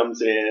Hitler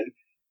comes in,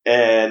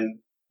 and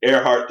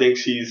Earhart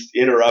thinks he's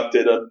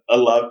interrupted a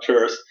love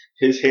tryst,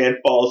 his hand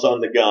falls on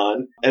the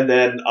gun, and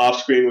then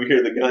off screen we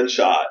hear the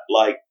gunshot,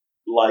 like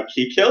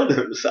he killed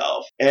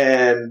himself.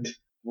 And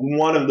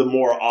one of the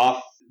more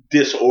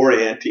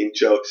disorienting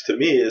jokes to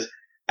me is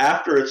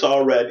after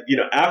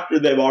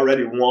they've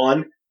already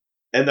won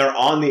and they're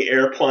on the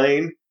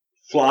airplane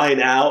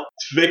flying out,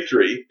 it's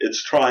victory,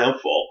 it's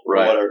triumphal,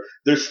 right. or whatever.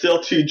 There's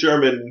still 2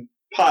 German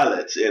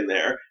pilots in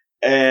there,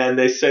 and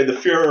they say the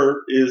Fuhrer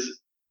is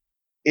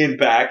in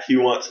back, he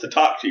wants to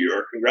talk to you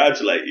or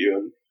congratulate you,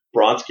 and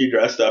Bronsky,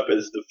 dressed up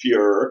as the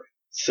Fuhrer,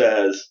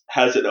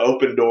 has an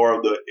open door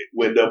of the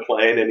window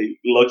plane, and he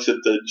looks at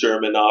the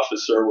German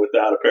officer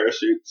without a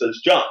parachute and says,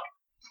 "Jump."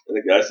 And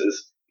the guy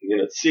says,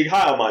 "Sieg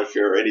Heil, mein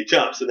Führer," and he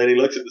jumps. And then he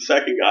looks at the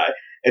second guy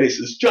and he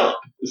says, "Jump,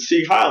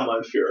 Sieg Heil,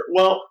 mein Führer."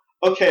 Well,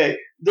 okay,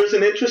 there's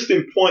an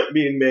interesting point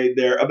being made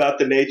there about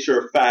the nature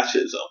of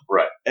fascism.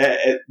 Right.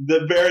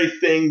 The very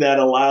thing that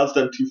allows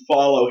them to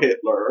follow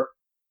Hitler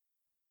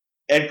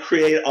and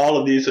create all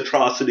of these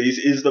atrocities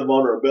is the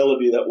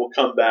vulnerability that will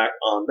come back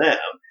on them.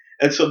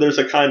 And so there's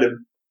a kind of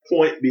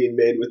point being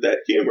made with that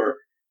humor.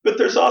 But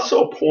there's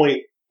also a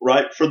point,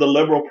 right, for the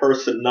liberal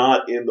person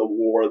not in the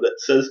war that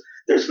says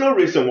there's no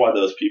reason why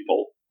those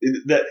people,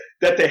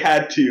 that they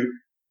had to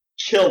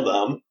kill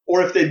them,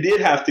 or if they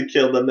did have to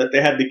kill them, that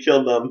they had to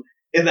kill them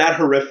in that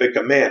horrific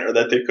a manner,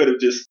 that they could have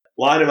just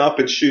lined them up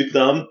and shoot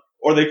them,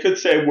 or they could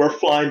say, "We're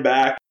flying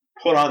back,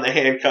 put on the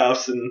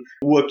handcuffs, and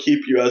we'll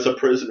keep you as a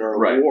prisoner of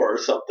right. war," or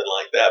something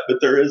like that.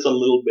 But there is a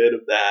little bit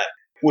of that.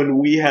 When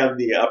we have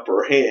the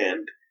upper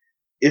hand,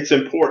 it's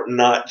important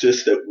not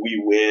just that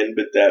we win,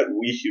 but that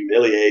we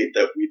humiliate,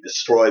 that we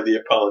destroy the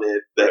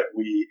opponent, that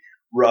we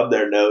rub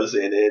their nose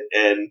in it.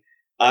 And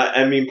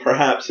I mean,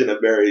 perhaps in a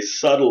very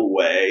subtle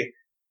way,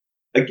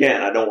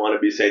 again, I don't want to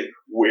be saying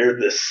we're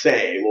the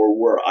same or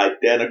we're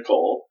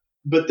identical,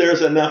 but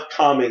there's enough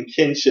common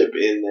kinship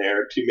in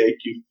there to make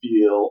you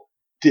feel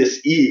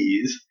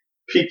dis-ease.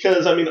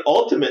 Because, I mean,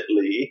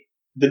 ultimately,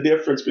 the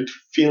difference between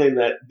feeling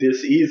that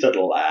dis-ease at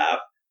a laugh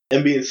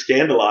and being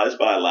scandalized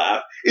by a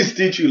laugh is,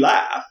 did you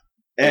laugh?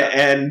 Yeah.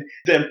 And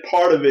then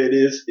part of it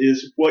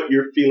is what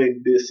you're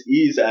feeling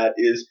dis-ease at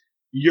is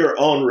your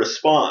own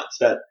response,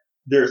 that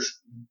this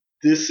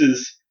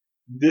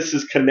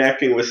is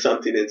connecting with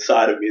something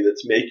inside of me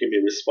that's making me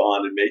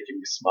respond and making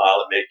me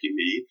smile and making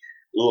me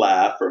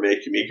laugh or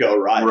making me go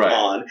right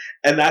on.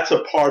 And that's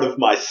a part of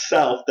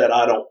myself that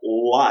I don't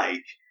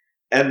like.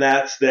 And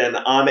that's then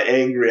I'm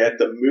angry at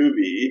the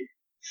movie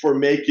for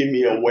making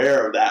me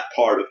aware of that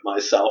part of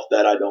myself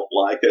that I don't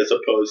like, as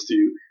opposed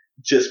to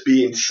just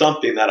being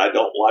something that I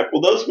don't like.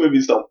 Well, those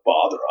movies don't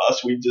bother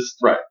us. We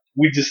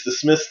just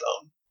dismiss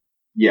them.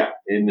 Yeah,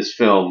 in this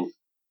film,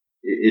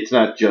 it's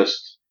not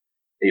just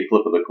a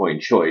flip of the coin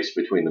choice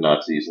between the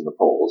Nazis and the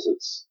Poles.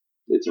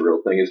 It's a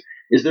real thing.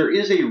 Is there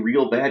is a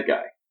real bad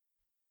guy,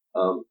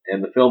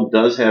 and the film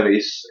does have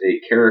a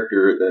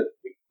character that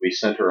we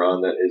center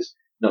on that is,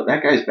 no,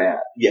 that guy's bad.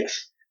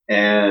 Yes.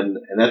 And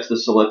that's the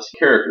Seletsky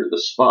character, the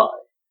spy.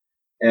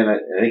 And I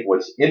think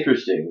what's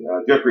interesting,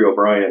 Jeffrey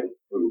O'Brien,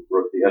 who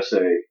wrote the essay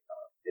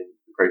in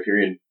the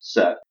Criterion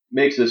set,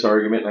 makes this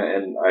argument,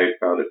 and I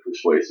found it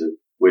persuasive,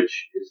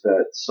 which is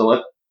that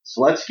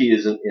Seletsky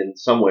is in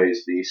some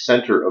ways the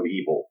center of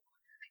evil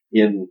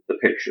in the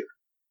picture,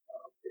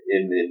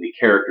 in the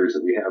characters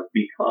that we have,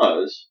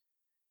 because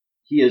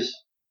he is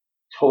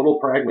total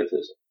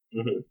pragmatism.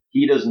 Mm-hmm.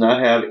 He does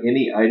not have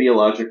any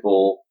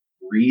ideological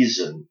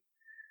reason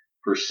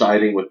for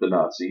siding with the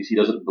Nazis. He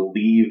doesn't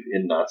believe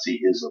in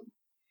Nazism.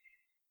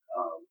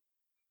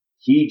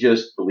 He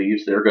just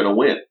believes they're going to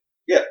win.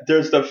 Yeah,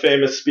 there's the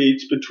famous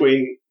speech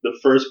the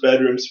first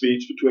bedroom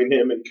speech between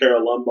him and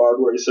Carol Lombard,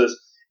 where he says,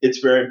 "It's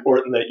very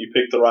important that you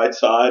pick the right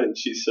side." And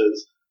she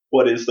says,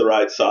 "What is the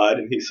right side?"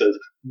 And he says,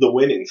 "The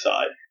winning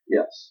side."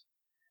 Yes.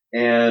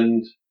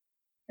 And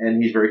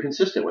he's very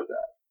consistent with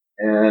that.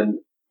 And,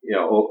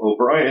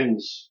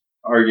 O'Brien's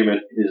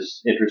argument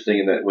is interesting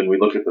in that when we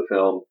look at the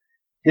film,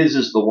 his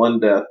is the one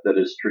death that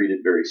is treated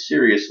very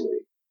seriously.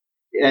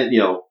 And,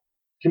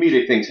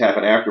 comedic things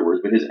happen afterwards,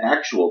 but his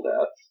actual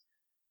death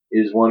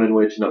is one in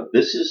which, no,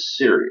 this is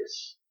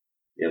serious.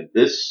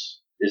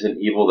 This is an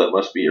evil that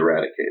must be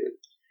eradicated.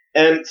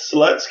 And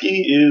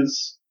Seletsky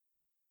is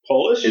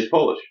Polish? Is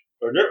Polish.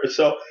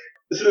 So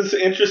this is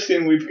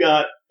interesting. We've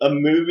got a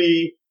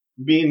movie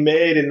being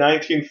made in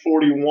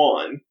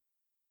 1941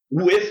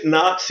 with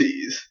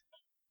Nazis,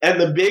 and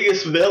the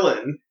biggest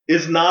villain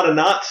is not a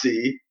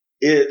Nazi,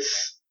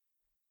 it's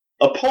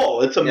a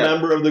Pole. It's a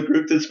member of the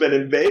group that's been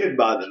invaded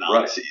by the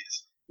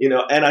Nazis.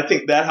 Right. And I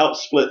think that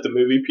helps split the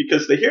movie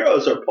because the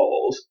heroes are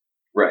Poles.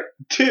 Right.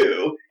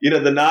 Two,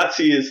 the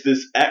Nazi is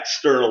this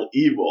external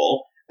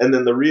evil, and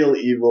then the real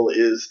evil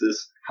is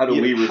this. How do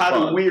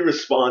we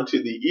respond to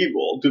the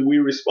evil? Do we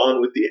respond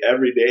with the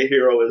everyday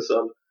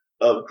heroism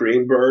of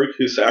Greenberg,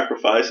 who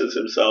sacrifices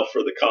himself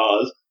for the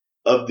cause,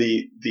 of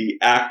the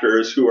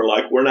actors who are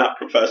like, we're not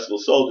professional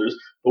soldiers,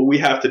 but we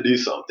have to do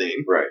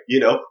something, right?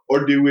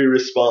 Or do we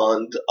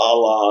respond a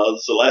la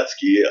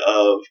Zelensky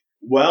of,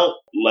 well,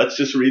 let's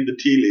just read the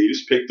tea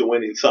leaves, pick the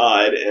winning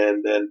side,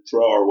 and then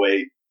throw our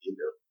weight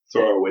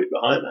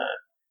behind that.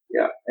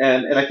 Yeah,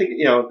 and I think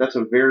that's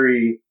a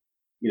very,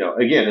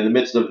 again, in the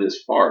midst of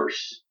this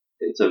farce,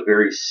 it's a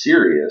very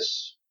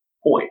serious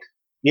point.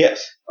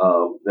 Yes,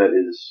 that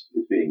is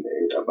being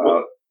made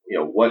about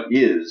what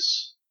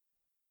is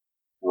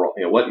wrong,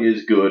 what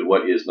is good,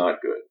 what is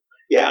not good.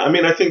 Yeah, I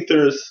mean, I think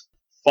there's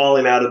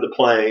falling out of the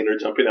plane or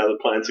jumping out of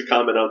the plane. It's a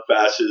comment on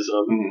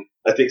fascism. Mm-hmm.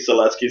 I think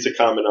Zelensky's a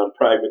comment on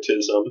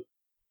pragmatism.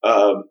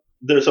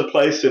 There's a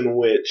place in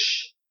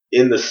which,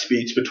 in the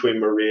speech between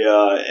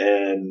Maria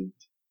and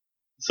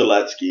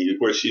Zelensky,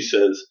 where she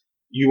says,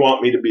 "You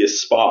want me to be a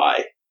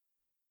spy?"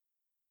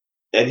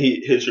 And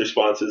his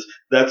response is,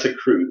 "That's a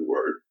crude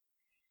word."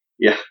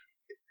 Yeah.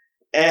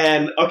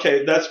 And,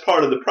 okay, that's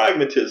part of the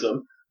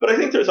pragmatism. But I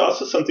think there's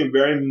also something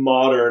very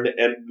modern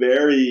and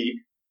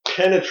very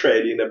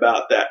penetrating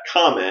about that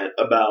comment,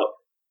 about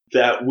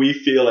that we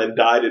feel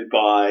indicted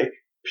by,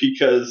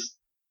 because,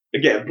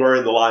 again,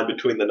 blurring the line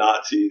between the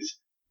Nazis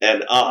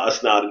and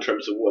us, not in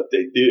terms of what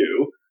they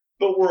do,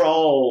 but we're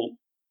all,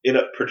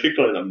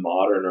 particularly in a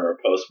modern or a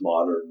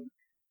postmodern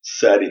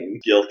setting,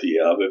 guilty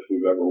of, if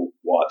we've ever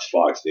watched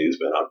Fox News,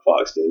 been on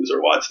Fox News,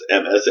 or watched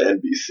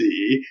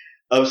MSNBC,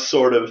 of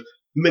sort of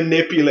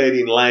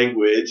manipulating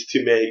language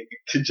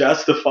to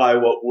justify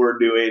what we're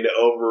doing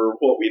over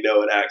what we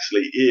know it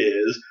actually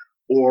is,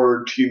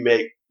 or to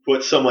make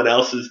what someone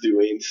else is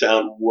doing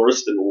sound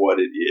worse than what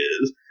it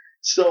is.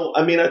 So,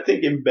 I mean, I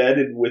think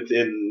embedded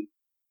within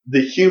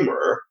the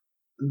humor,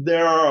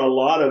 there are a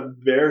lot of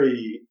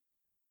very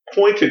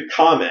pointed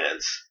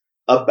comments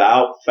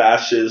about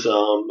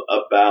fascism,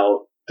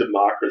 about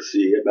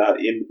democracy, about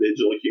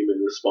individual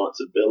human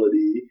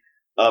responsibility,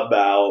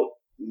 about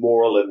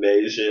moral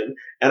evasion,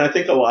 and I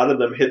think a lot of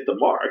them hit the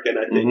mark. And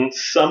I think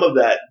some of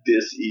that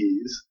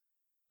dis-ease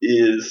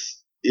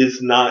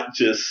is not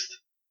just,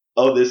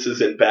 oh, this is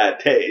in bad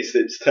taste.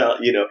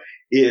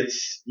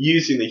 It's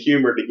using the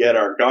humor to get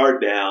our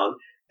guard down,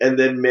 and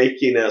then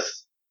making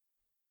us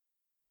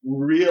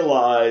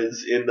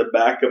realize in the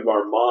back of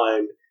our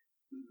mind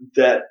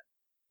that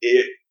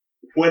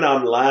when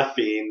I'm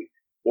laughing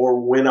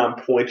or when I'm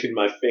pointing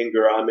my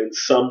finger, I'm in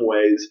some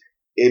ways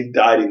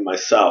indicting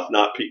myself,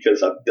 not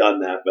because I've done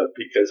that, but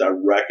because I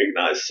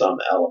recognize some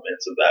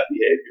elements of that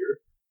behavior.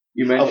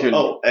 You mentioned,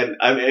 and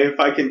I mean, if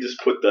I can just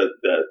put the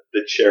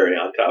cherry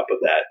on top of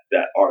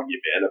that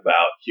argument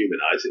about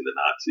humanizing the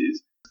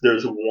Nazis,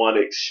 there's one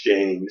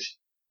exchange.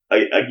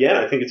 Again,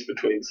 I think it's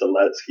between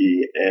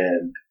Zelensky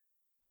and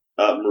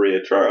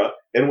Maria Tura,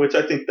 in which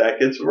I think that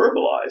gets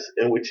verbalized,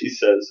 in which he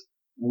says,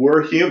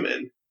 "We're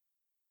human,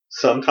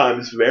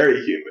 sometimes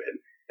very human."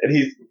 And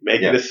he's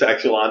making a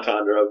sexual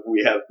entendre of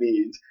 "we have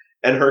needs."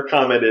 And her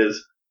comment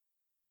is,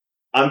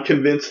 "I'm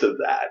convinced of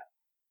that."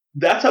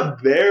 That's a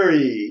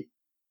very,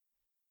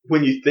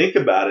 when you think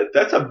about it,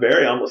 that's a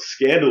very almost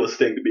scandalous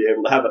thing to be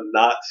able to have a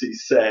Nazi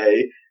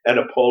say and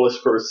a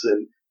Polish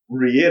person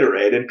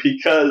reiterate. And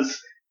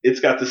because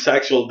it's got the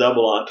sexual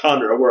double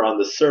entendre, where on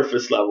the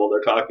surface level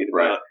they're talking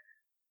about,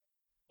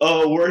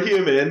 oh, we're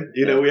human,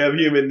 we have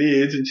human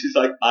needs. And she's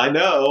like, I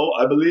know,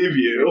 I believe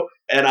you,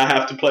 and I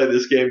have to play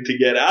this game to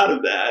get out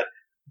of that.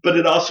 But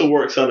it also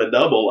works on a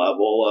double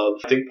level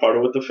of, I think part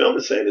of what the film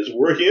is saying is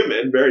we're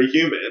human, very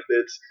human.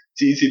 It's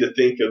easy to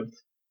think of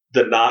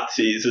the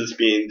Nazis as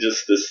being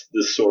just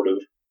this sort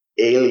of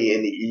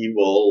alien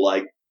evil,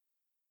 like,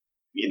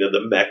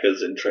 the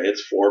mechas in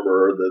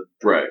Transformer, the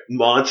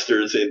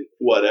monsters in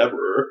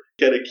whatever.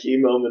 At a key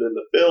moment in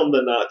the film,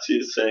 the Nazi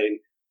is saying,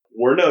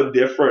 we're no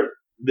different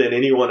than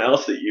anyone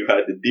else that you've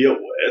had to deal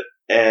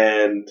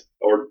with,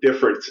 or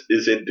difference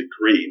is in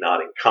degree, not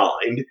in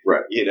kind,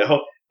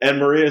 and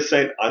Maria's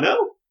saying, I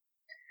know.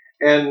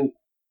 And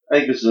I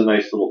think this is a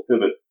nice little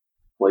pivot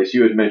place.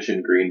 You had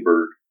mentioned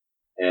Greenberg,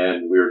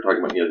 and we were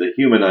talking about, the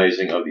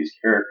humanizing of these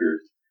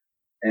characters.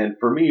 And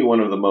for me,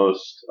 one of the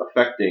most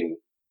affecting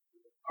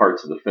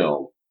parts of the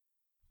film,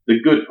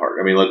 the good part,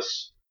 I mean,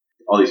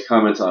 all these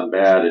comments on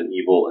bad and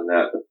evil and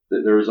that, but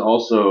there was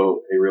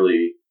also a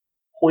really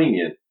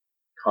poignant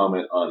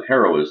comment on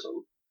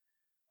heroism.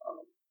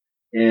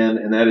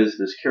 And that is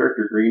this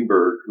character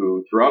Greenberg,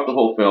 who throughout the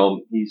whole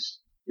film, he's,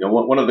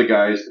 one of the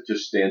guys that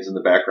just stands in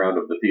the background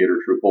of the theater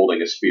troupe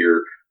holding a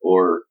spear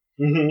or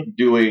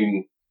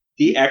doing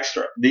the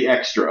extra.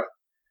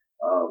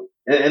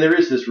 and there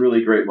is this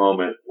really great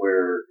moment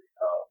where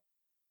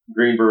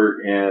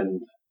Greenberg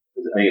and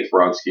I think it's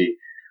Bronsky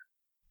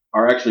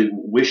are actually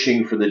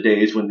wishing for the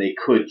days when they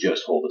could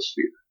just hold a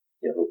spear.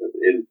 You know,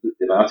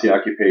 the Nazi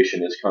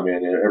occupation has come in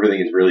and everything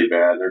is really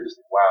bad. And they're just,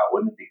 wow,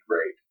 wouldn't it be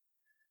great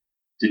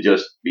to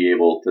just be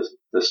able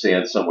to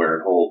stand somewhere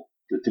and hold,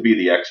 to be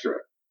the extra.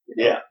 You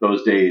know, Yeah.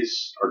 those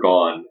days are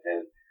gone.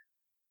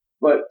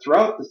 But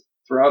throughout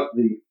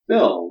the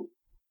film,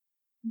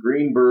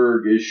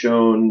 Greenberg is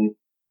shown,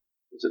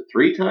 is it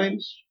 3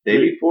 times?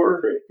 Maybe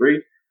 4?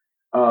 3.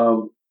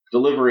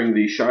 Delivering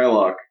the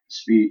Shylock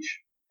speech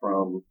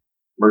from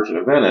Merchant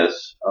of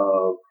Venice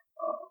of,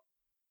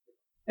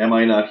 am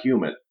I not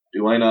human?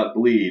 Do I not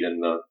bleed?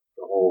 And the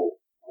whole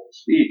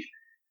speech.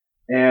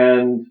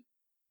 And,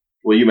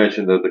 well, you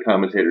mentioned the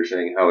commentator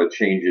saying how it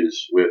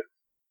changes with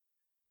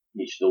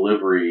each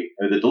delivery.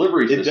 The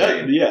delivery is the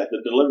same. Yeah,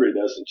 the delivery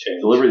doesn't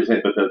change. The delivery is the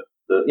same, but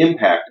the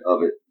impact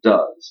of it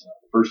does.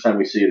 The first time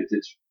we see it,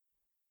 it's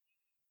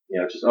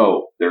just,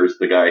 oh, there's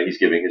the guy, he's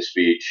giving his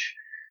speech.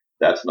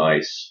 That's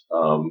nice.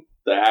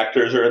 The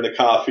actors are in the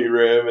coffee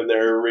room and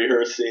they're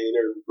rehearsing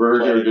or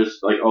they're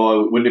just like,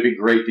 oh, wouldn't it be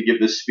great to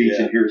give this speech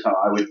and here's how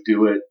I would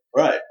do it.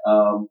 Right.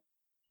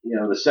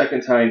 The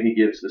second time he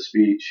gives the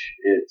speech,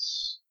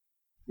 it's,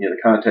 the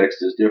context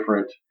is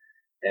different.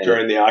 And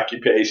during the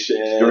occupation.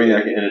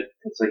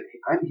 It's like,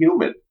 I'm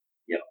human.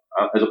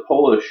 As a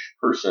Polish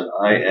person,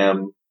 I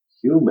am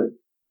human.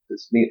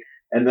 It's me.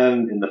 And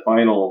then in the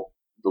final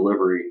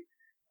delivery,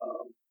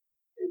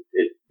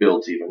 it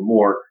builds even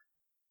more.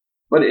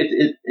 But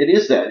it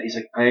is that. He's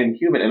like, I am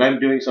human, and I'm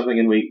doing something.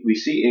 And we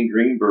see in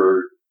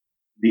Greenberg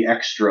the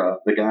extra,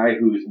 the guy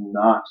who's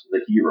not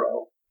the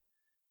hero.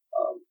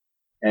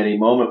 At a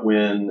moment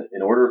when,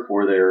 in order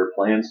for their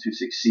plans to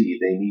succeed,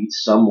 they need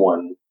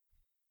someone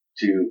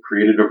to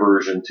create a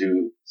diversion,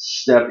 to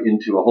step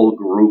into a whole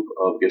group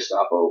of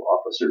Gestapo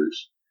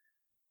officers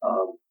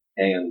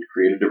and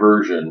create a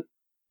diversion.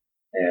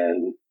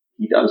 And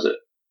he does it.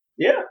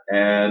 Yeah.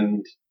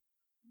 And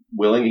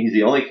he's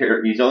the only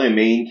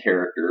main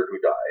character who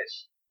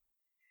dies.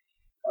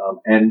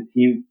 And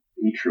he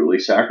truly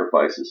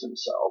sacrifices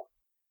himself.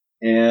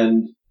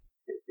 And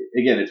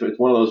again, it's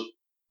one of those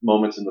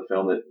moments in the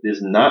film that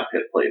is not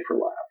pit play for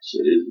laughs.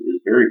 It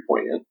is very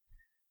poignant.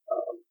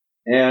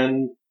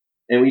 And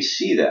we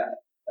see that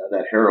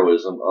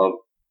heroism of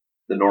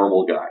the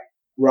normal guy.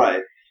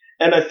 Right.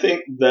 And I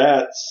think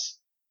that's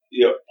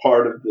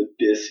part of the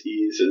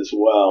dis-ease as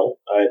well.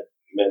 I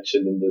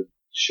mentioned in the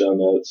show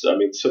notes. I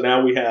mean, so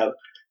now we have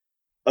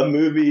a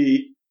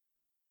movie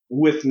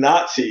with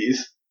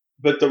Nazis,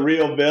 but the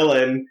real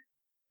villain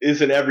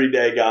is an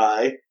everyday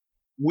guy.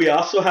 We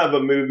also have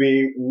a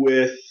movie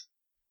with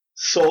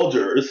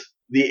soldiers,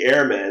 the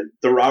airmen,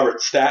 the Robert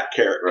Stack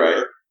character,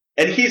 right.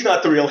 And he's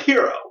not the real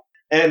hero.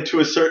 And to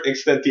a certain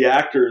extent, the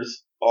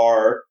actors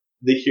are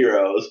the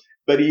heroes.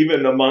 But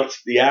even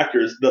amongst the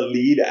actors, the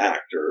lead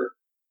actor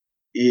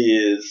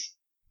is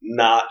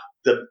not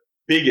the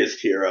biggest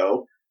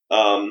hero.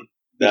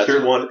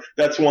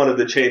 That's one of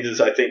the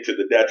changes, I think, to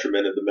the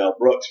detriment of the Mel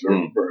Brooks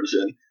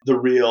version. The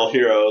real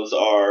heroes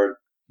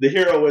the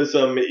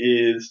heroism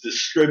is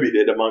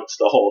distributed amongst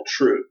the whole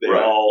troupe. They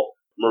all,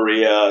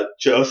 Maria,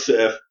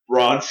 Joseph,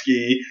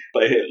 Bronsky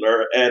play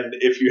Hitler. And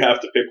if you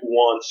have to pick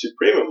one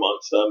supreme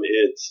amongst them,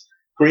 it's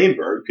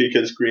Greenberg,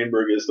 because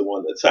Greenberg is the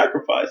one that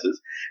sacrifices.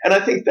 And I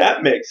think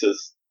that makes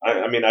us, I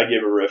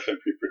gave a riff in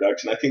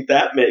pre-production. I think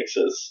that makes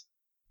us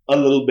a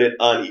little bit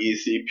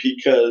uneasy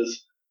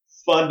because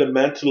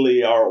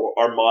fundamentally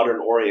our modern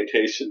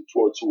orientation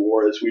towards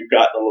war is we've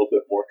gotten a little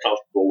bit more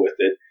comfortable with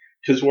it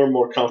because we're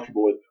more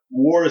comfortable with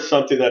war is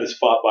something that is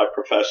fought by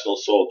professional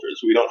soldiers.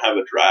 We don't have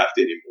a draft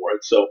anymore.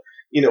 And so,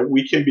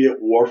 we can be at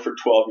war for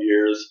 12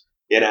 years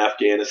in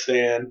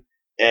Afghanistan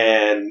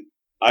and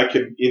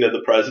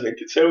the president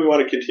could say we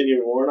want to continue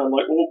the war. And I'm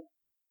like, well,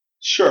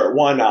 sure,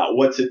 why not?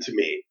 What's it to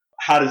me?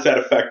 How does that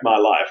affect my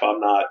life?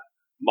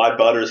 My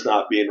butter's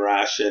not being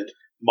rationed.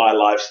 My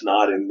life's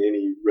not in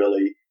any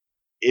really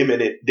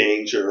imminent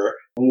danger.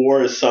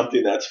 War is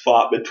something that's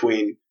fought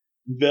between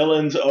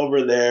villains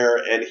over there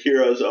and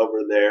heroes over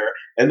there,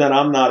 and that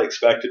I'm not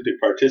expected to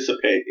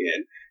participate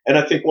in. And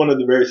I think one of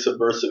the very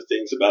subversive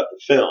things about the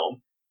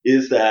film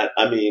is that,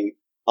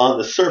 on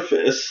the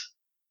surface,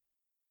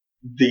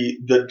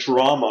 the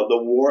drama,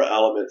 the war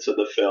elements of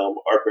the film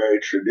are very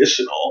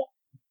traditional,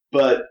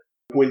 but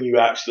when you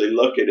actually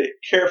look at it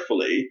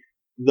carefully,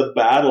 the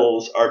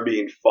battles are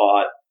being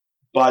fought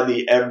by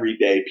the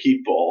everyday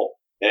people,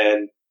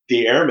 and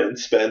the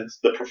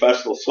the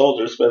professional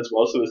soldier spends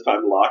most of his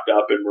time locked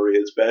up in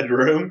Maria's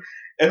bedroom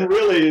and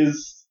really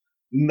is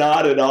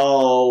not at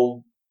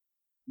all...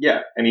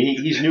 Yeah,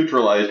 he's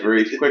neutralized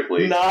very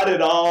quickly. Not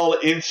at all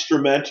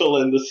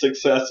instrumental in the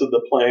success of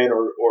the plan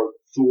or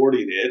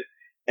thwarting it.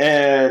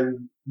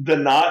 And the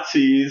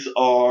Nazis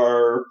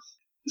are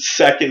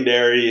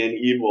secondary and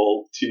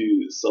evil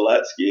to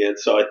Zelensky. And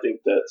so I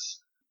think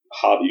that's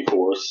hobby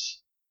horse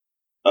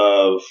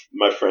of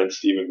my friend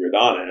Stephen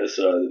Gradanes, is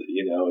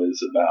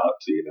about,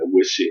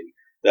 wishing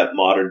that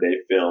modern day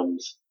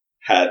films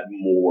had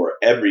more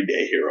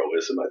everyday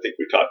heroism. I think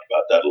we talked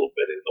about that a little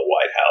bit in the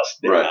White House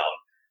down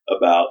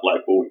about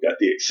like, well, we've got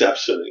the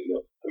exception,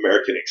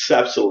 American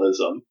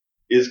exceptionalism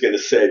is going to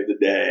save the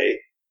day.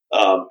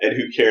 And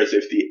who cares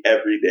if the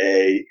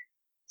everyday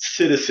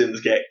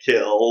citizens get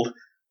killed,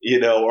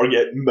 or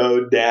get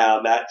mowed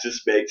down. That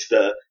just makes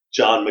the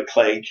John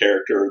McClane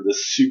character, the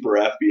super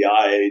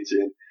FBI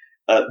agent,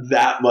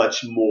 that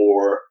much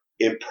more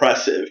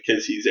impressive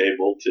because he's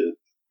able to,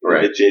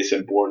 the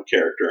Jason Bourne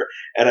character.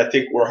 And I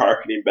think we're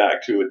hearkening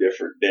back to a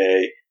different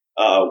day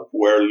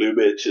where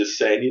Lubitsch is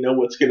saying,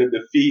 what's going to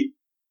defeat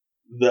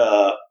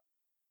the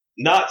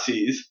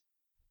Nazis,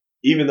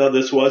 even though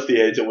this was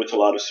the age in which a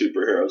lot of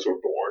superheroes were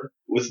born,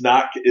 it's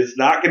not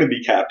going to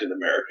be Captain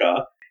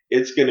America.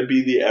 It's going to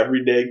be the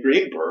everyday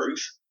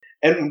Greenbergs.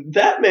 And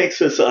that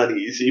makes us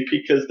uneasy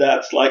because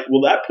that's like,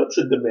 well, that puts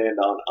a demand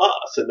on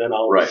us. And then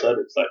all of a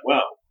sudden it's like,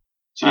 well,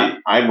 gee,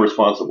 I'm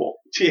responsible.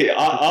 Gee,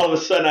 all of a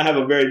sudden I have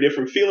a very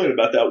different feeling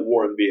about that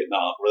war in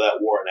Vietnam or that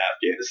war in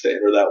Afghanistan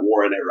or that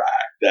war in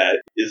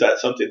Iraq. Is that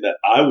something that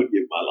I would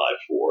give my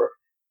life for?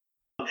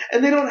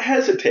 And they don't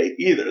hesitate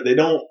either. They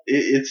don't,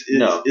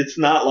 it's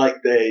not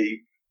like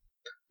they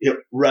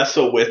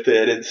wrestle with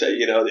it and say,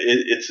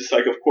 it's just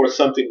like, of course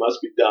something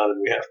must be done and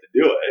we have to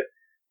do it.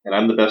 And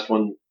I'm the best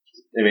one.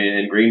 I mean,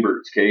 in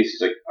Greenberg's case,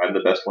 he's like, I'm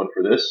the best one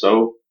for this,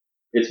 so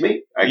it's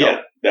me. I go.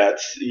 Yeah,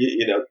 that's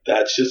the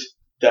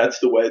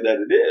way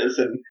that it is.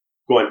 And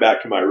going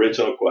back to my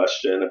original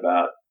question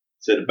about,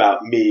 is it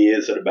about me?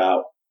 Is it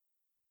about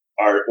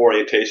our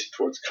orientation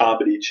towards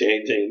comedy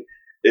changing?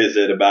 Is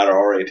it about our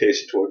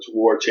orientation towards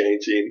war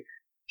changing?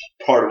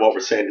 Part of what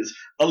we're saying is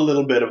a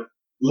little bit of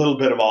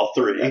all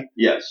three.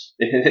 Yes.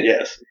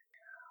 Yes.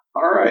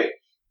 All right.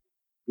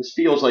 This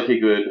feels like a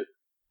good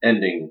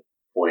ending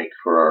point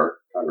for our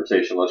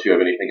conversation, unless you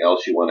have anything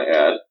else you want to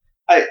add.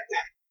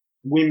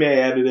 We may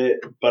edit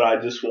it, but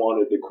I just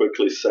wanted to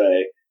quickly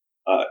say,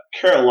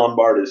 Carol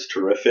Lombard is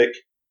terrific,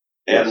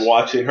 and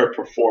watching her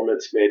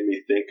performance made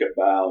me think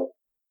about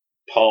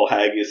Paul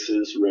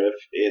Haggis's riff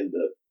in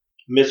the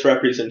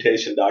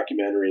Misrepresentation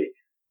documentary,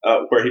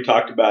 where he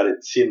talked about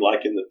it seemed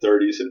like in the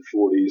 30s and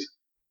 40s,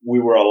 we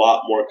were a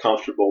lot more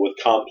comfortable with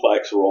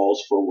complex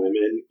roles for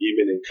women,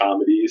 even in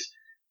comedies.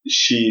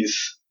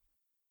 She's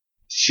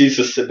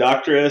a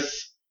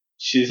seductress.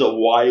 She's a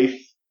wife.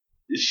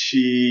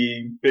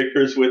 She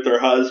bickers with her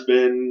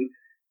husband.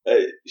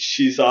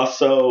 She's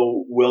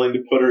also willing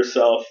to put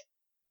herself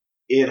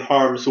in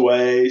harm's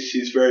way.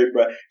 She's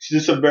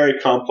just a very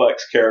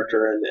complex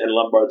character, and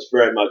Lombard's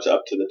very much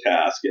up to the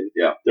task. And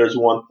there's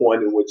one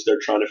point in which they're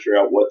trying to figure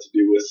out what to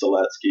do with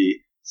Seletsky.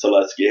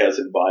 Seletsky has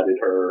invited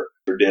her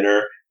for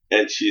dinner,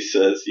 and she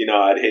says,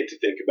 I'd hate to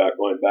think about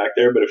going back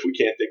there, but if we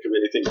can't think of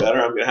anything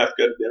better, I'm going to have to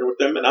go to dinner with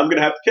them, and I'm going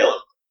to have to kill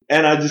him.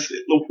 And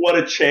look, what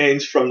a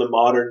change from the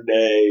modern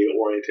day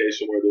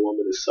orientation where the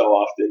woman is so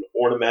often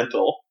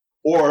ornamental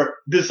or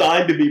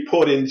designed to be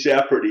put in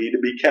jeopardy, to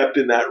be kept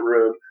in that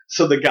room.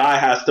 So the guy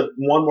has to,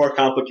 one more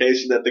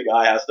complication that the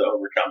guy has to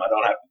overcome. I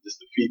don't have to just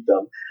defeat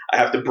them. I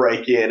have to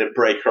break in and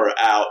break her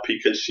out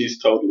because she's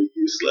totally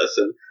useless.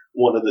 And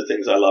one of the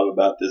things I love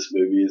about this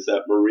movie is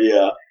that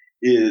Maria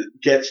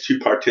gets to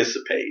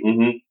participate.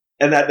 Mm-hmm.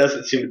 And that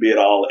doesn't seem to be at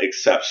all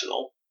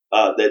exceptional.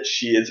 That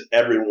she is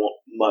very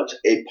much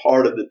a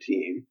part of the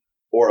team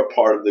or a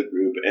part of the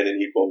group and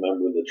an equal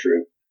member of the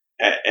troupe.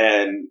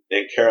 And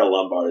Carol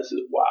Lombard is,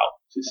 wow,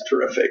 she's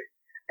terrific.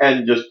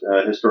 And just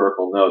a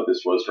historical note,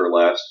 this was her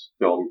last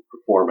film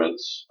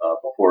performance.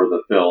 Before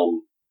the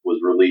film was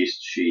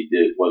released, she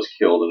was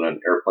killed in an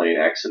airplane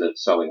accident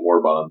selling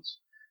war bonds,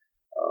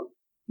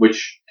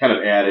 which kind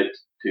of added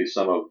to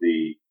some of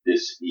the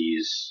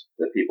dis-ease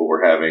that people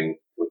were having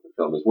with the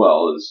film as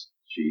well, as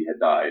she had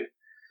died.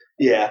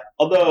 Yeah,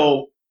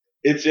 although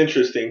it's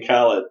interesting,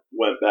 Khaled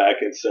went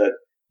back and said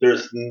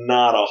there's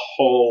not a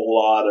whole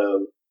lot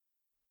of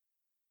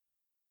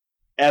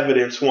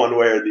evidence one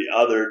way or the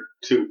other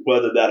to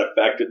whether that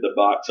affected the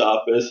box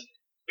office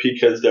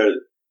because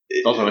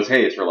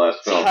it's her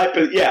last film.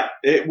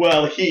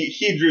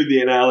 He drew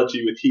the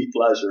analogy with Heath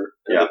Ledger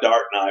in The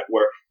Dark Knight,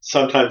 where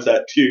sometimes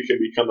that too can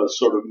become a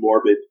sort of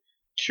morbid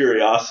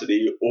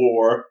curiosity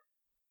or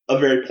a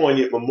very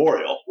poignant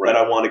memorial. Right.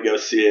 That I want to go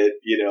see it,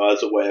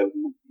 as a way of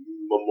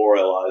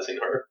memorializing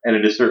her. And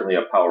it is certainly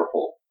a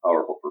powerful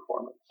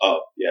performance.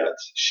 Oh yeah,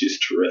 she's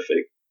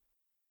terrific.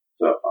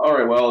 So, all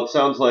right, well, it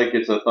sounds like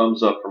it's a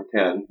thumbs up from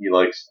Ken. He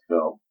likes the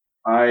film.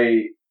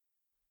 I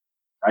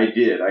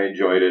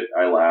enjoyed it.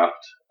 I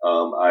laughed.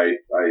 As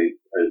I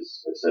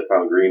said,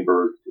 found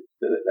Greenberg,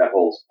 that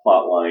whole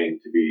plot line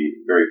to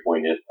be very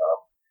poignant.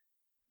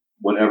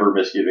 Whatever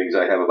misgivings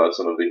I have about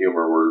some of the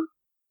humor were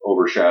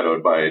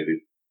overshadowed by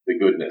the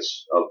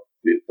goodness of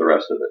the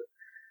rest of it.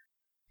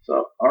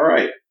 So, all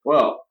right.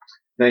 Well,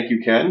 thank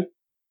you, Ken.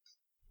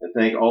 And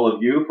thank all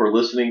of you for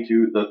listening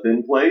to The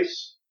Thin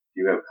Place.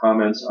 If you have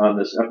comments on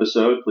this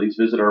episode, please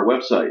visit our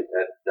website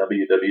at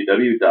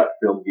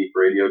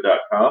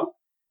www.filmgeekradio.com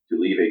to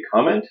leave a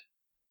comment.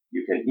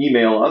 You can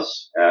email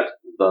us at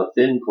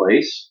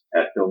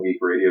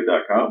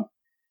thethinplace@filmgeekradio.com.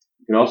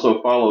 You can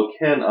also follow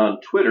Ken on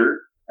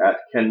Twitter at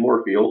Ken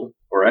Moorfield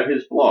or at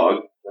his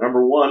blog, the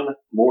number 1,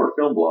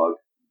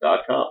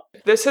 morefilmblog.com.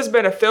 This has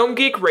been a Film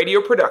Geek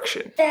Radio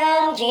production.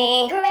 Film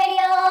Geek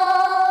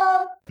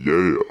Radio!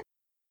 Yeah.